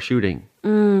Aurora shooting,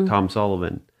 Tom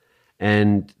Sullivan.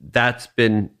 And that's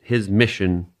been his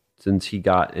mission since he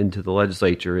got into the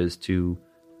legislature, is to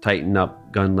tighten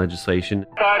up gun legislation.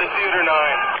 Side of Theater 9.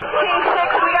 Team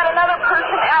 6, we got another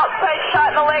person outside shot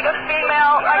in the leg, a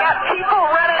female. I got people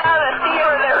running out of the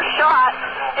theater that were shot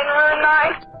in room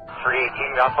 9.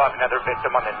 318, we also have another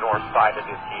victim on the north side of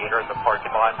the theater in the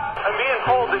parking lot. I'm being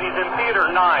told that he's in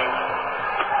Theater 9.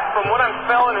 From what I'm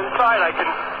smelling inside, it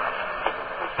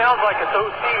sounds like it's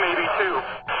OC maybe too.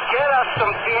 Get us some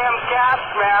damn gas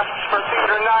masks for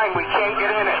Theater 9. We can't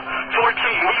get in it. 14,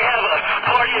 we have a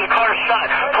party in the car shot.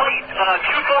 Plate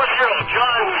 240,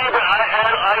 John Zebra,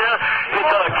 Ida, it's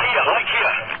Kia, like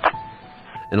Kia.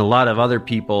 And a lot of other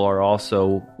people are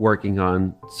also working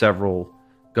on several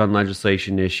gun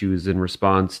legislation issues in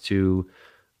response to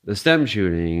the STEM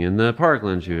shooting and the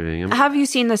Parkland shooting. Have you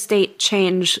seen the state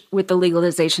change with the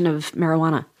legalization of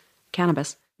marijuana,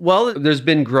 cannabis? Well, there's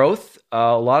been growth.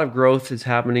 A lot of growth is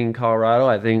happening in Colorado.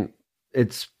 I think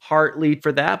it's partly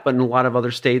for that, but in a lot of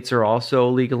other states are also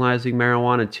legalizing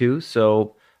marijuana too.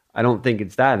 So I don't think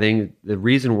it's that. I think the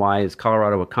reason why is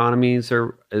Colorado economies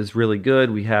is really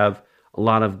good. We have a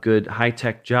lot of good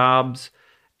high-tech jobs,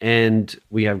 and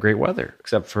we have great weather,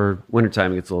 except for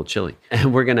wintertime, it gets a little chilly.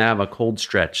 And we're going to have a cold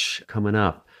stretch coming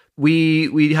up.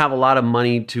 We have a lot of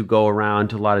money to go around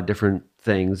to a lot of different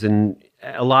things. And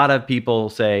a lot of people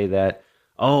say that,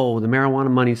 oh, the marijuana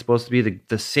money is supposed to be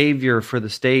the savior for the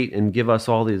state and give us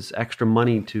all this extra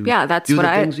money to do the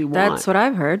things we want. That's what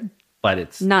I've heard. But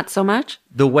it's not so much.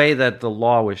 The way that the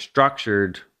law was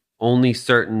structured, only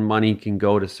certain money can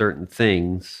go to certain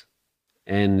things,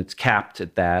 and it's capped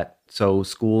at that. So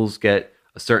schools get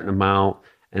a certain amount,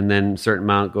 and then a certain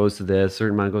amount goes to this, a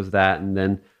certain amount goes to that, and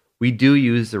then we do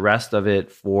use the rest of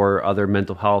it for other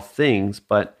mental health things,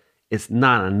 but it's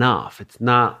not enough. It's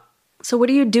not. So what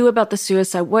do you do about the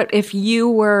suicide? What if you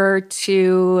were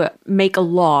to make a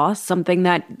law, something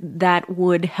that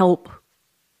would help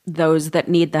those that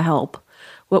need the help?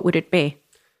 What would it be?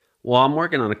 Well, I'm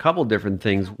working on a couple different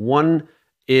things. One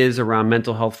is around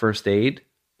mental health first aid,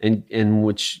 and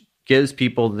which gives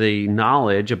people the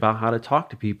knowledge about how to talk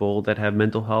to people that have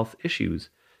mental health issues.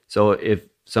 So if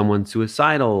someone's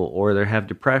suicidal or they have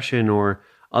depression or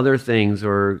other things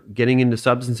or getting into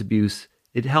substance abuse,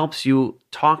 it helps you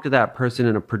talk to that person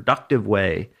in a productive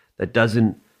way that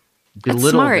doesn't belittle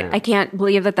That's smart. them. I can't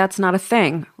believe that that's not a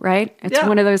thing, right? It's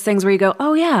one of those things where you go,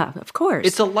 oh yeah, of course.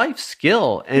 It's a life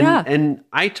skill. And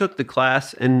I took the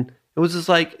class and it was just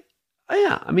like, oh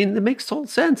yeah, I mean, it makes total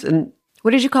sense. And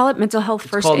what did you call it? Mental health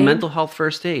first aid? It's called mental health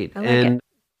first aid. I like and it.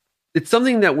 It's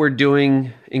something that we're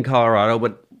doing in Colorado,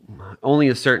 but only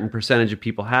a certain percentage of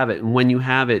people have it. And when you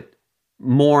have it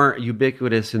more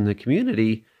ubiquitous in the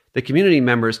community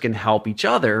members can help each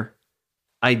other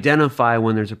identify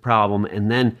when there's a problem,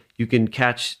 and then you can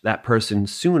catch that person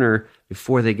sooner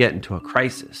before they get into a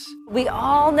crisis. We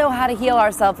all know how to heal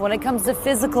ourselves when it comes to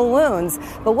physical wounds,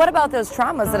 but what about those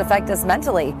traumas that affect us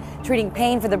mentally? Treating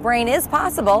pain for the brain is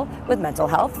possible with mental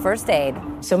health first aid.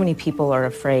 So many people are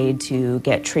afraid to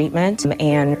get treatment,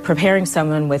 and preparing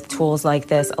someone with tools like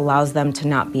this allows them to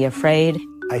not be afraid.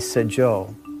 I said,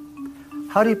 Joe,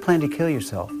 how do you plan to kill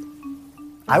yourself?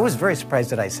 I was very surprised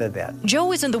that I said that.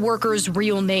 Joe isn't the worker's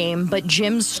real name, but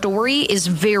Jim's story is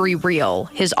very real.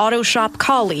 His auto shop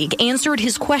colleague answered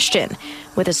his question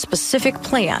with a specific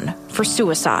plan for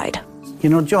suicide. You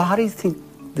know, Joe, how do you think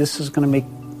this is going to make,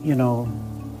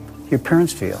 your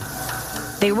parents feel?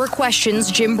 They were questions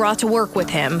Jim brought to work with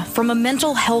him from a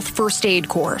mental health first aid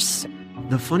course.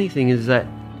 The funny thing is that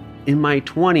in my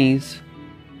 20s,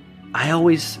 I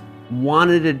always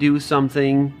wanted to do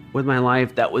something with my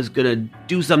life that was going to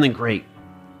do something great.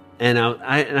 And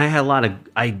I had a lot of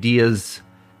ideas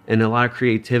and a lot of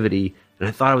creativity. And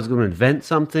I thought I was going to invent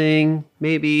something,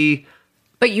 maybe.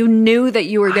 But you knew that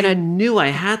you were going to... I knew I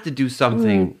had to do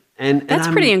something. And that's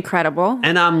pretty incredible.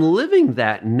 And I'm living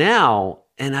that now.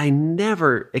 And I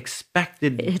never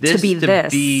expected this to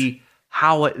be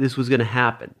how this was going to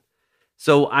happen.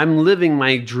 So I'm living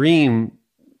my dream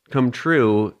come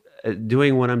true,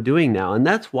 doing what I'm doing now. And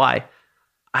that's why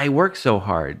I work so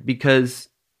hard, because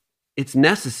it's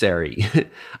necessary.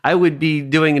 I would be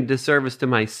doing a disservice to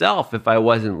myself if I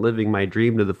wasn't living my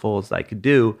dream to the fullest I could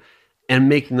do and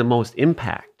making the most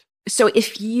impact. So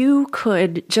if you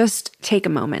could just take a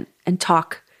moment and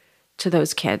talk to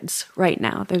those kids right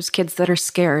now, those kids that are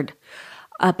scared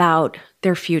about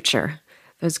their future,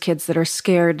 those kids that are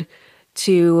scared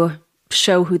to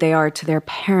show who they are to their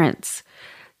parents,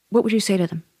 what would you say to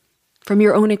them? From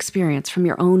your own experience, from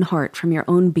your own heart, from your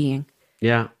own being.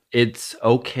 Yeah, it's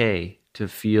okay to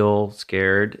feel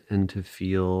scared and to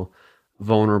feel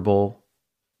vulnerable,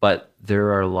 but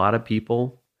there are a lot of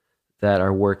people that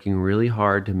are working really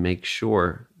hard to make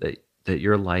sure that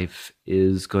your life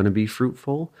is going to be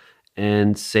fruitful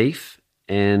and safe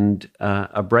and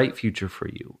a bright future for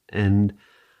you. And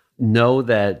know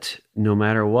that no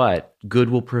matter what, good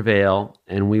will prevail,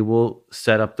 and we will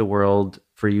set up the world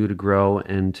for you to grow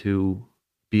and to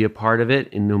be a part of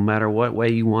it in no matter what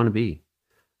way you want to be.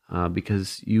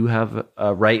 Because you have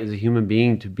a right as a human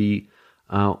being to be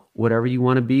whatever you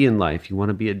want to be in life. You want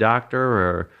to be a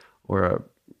doctor or a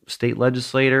state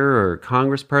legislator or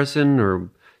congressperson or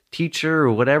teacher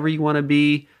or whatever you want to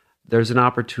be. There's an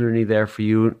opportunity there for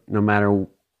you, no matter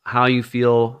how you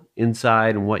feel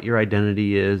inside and what your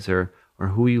identity is or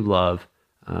who you love.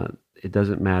 It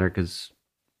doesn't matter, because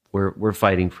we're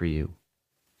fighting for you.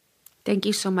 Thank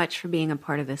you so much for being a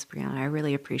part of this, Brianna. I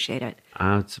really appreciate it.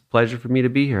 It's a pleasure for me to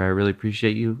be here. I really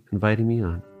appreciate you inviting me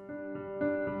on.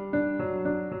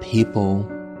 People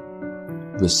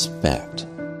respect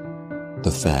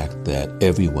the fact that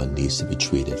everyone needs to be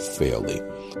treated fairly.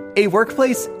 A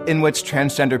workplace in which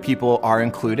transgender people are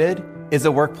included is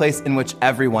a workplace in which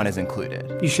everyone is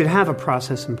included. You should have a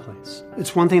process in place.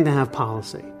 It's one thing to have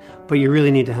policy, but you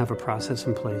really need to have a process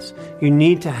in place. You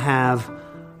need to have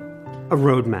a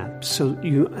roadmap so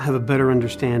you have a better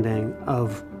understanding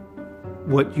of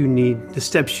what you need, the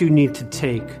steps you need to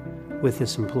take with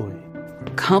this employee.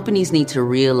 Companies need to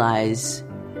realize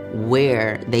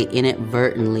where they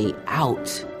inadvertently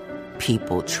out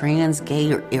people, trans,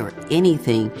 gay, or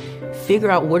anything. Figure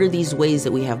out what are these ways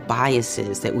that we have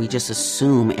biases, that we just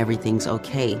assume everything's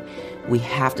okay. We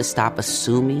have to stop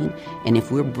assuming, and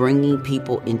if we're bringing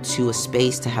people into a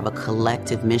space to have a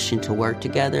collective mission to work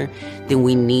together, then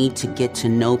we need to get to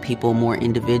know people more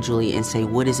individually and say,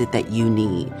 what is it that you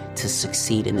need to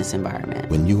succeed in this environment?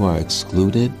 When you are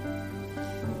excluded,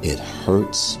 it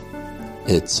hurts.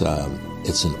 It's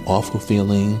an awful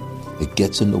feeling. It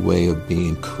gets in the way of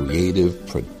being creative,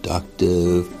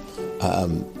 productive,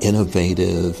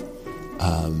 innovative.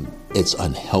 It's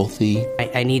unhealthy.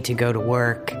 I need to go to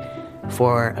work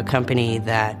for a company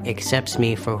that accepts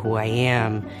me for who I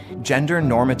am. Gender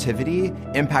normativity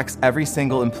impacts every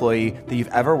single employee that you've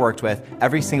ever worked with,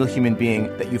 every single human being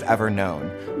that you've ever known.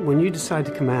 When you decide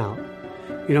to come out,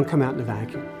 you don't come out in a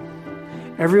vacuum.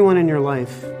 Everyone in your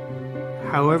life,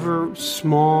 however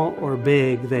small or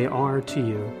big they are to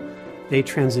you, they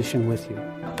transition with you.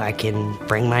 I can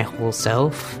bring my whole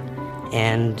self,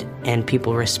 and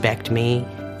people respect me.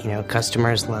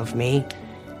 Customers love me.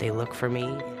 They look for me.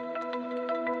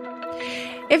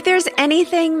 If there's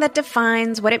anything that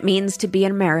defines what it means to be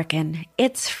an American,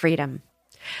 it's freedom.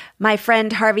 My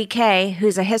friend Harvey Kaye,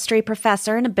 who's a history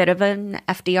professor and a bit of an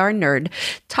FDR nerd,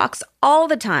 talks all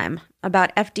the time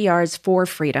about FDR's 4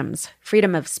 freedoms: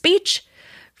 freedom of speech,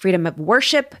 freedom of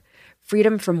worship,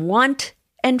 freedom from want,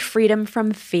 and freedom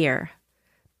from fear.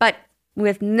 But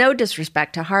with no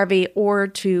disrespect to Harvey or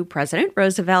to President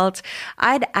Roosevelt,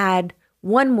 I'd add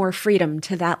one more freedom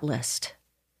to that list: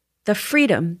 the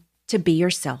freedom to be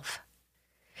yourself.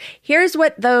 Here's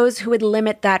what those who would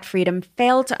limit that freedom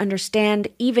fail to understand,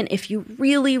 even if you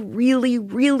really, really,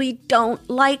 really don't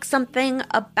like something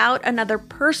about another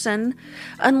person.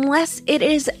 Unless it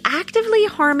is actively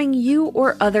harming you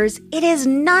or others, it is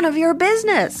none of your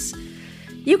business.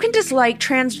 You can dislike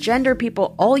transgender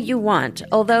people all you want,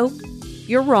 although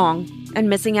you're wrong and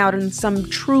missing out on some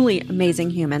truly amazing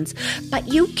humans. But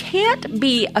you can't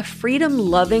be a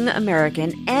freedom-loving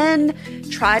American and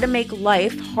try to make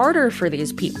life harder for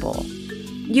these people.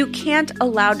 You can't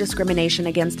allow discrimination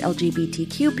against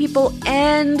LGBTQ people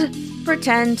and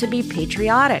pretend to be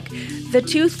patriotic. The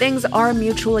two things are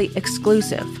mutually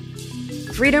exclusive.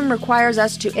 Freedom requires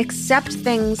us to accept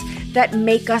things that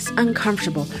make us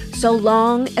uncomfortable, so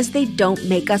long as they don't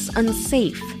make us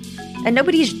unsafe. And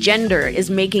nobody's gender is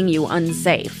making you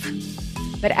unsafe.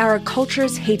 But our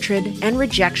culture's hatred and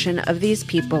rejection of these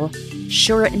people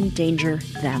sure endanger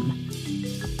them.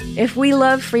 If we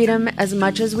love freedom as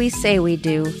much as we say we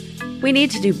do, we need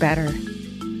to do better.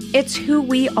 It's who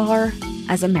we are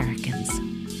as Americans.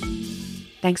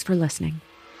 Thanks for listening.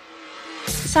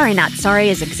 Sorry Not Sorry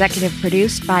is executive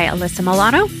produced by Alyssa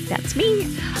Milano. That's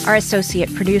me. Our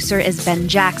associate producer is Ben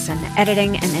Jackson.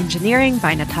 Editing and engineering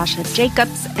by Natasha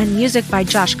Jacobs. And music by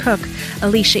Josh Cook,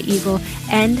 Alicia Eagle,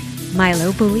 and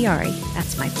Milo Bugliari.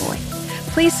 That's my boy.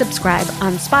 Please subscribe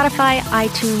on Spotify,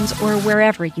 iTunes, or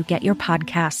wherever you get your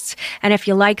podcasts. And if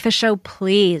you like the show,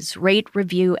 please rate,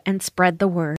 review, and spread the word.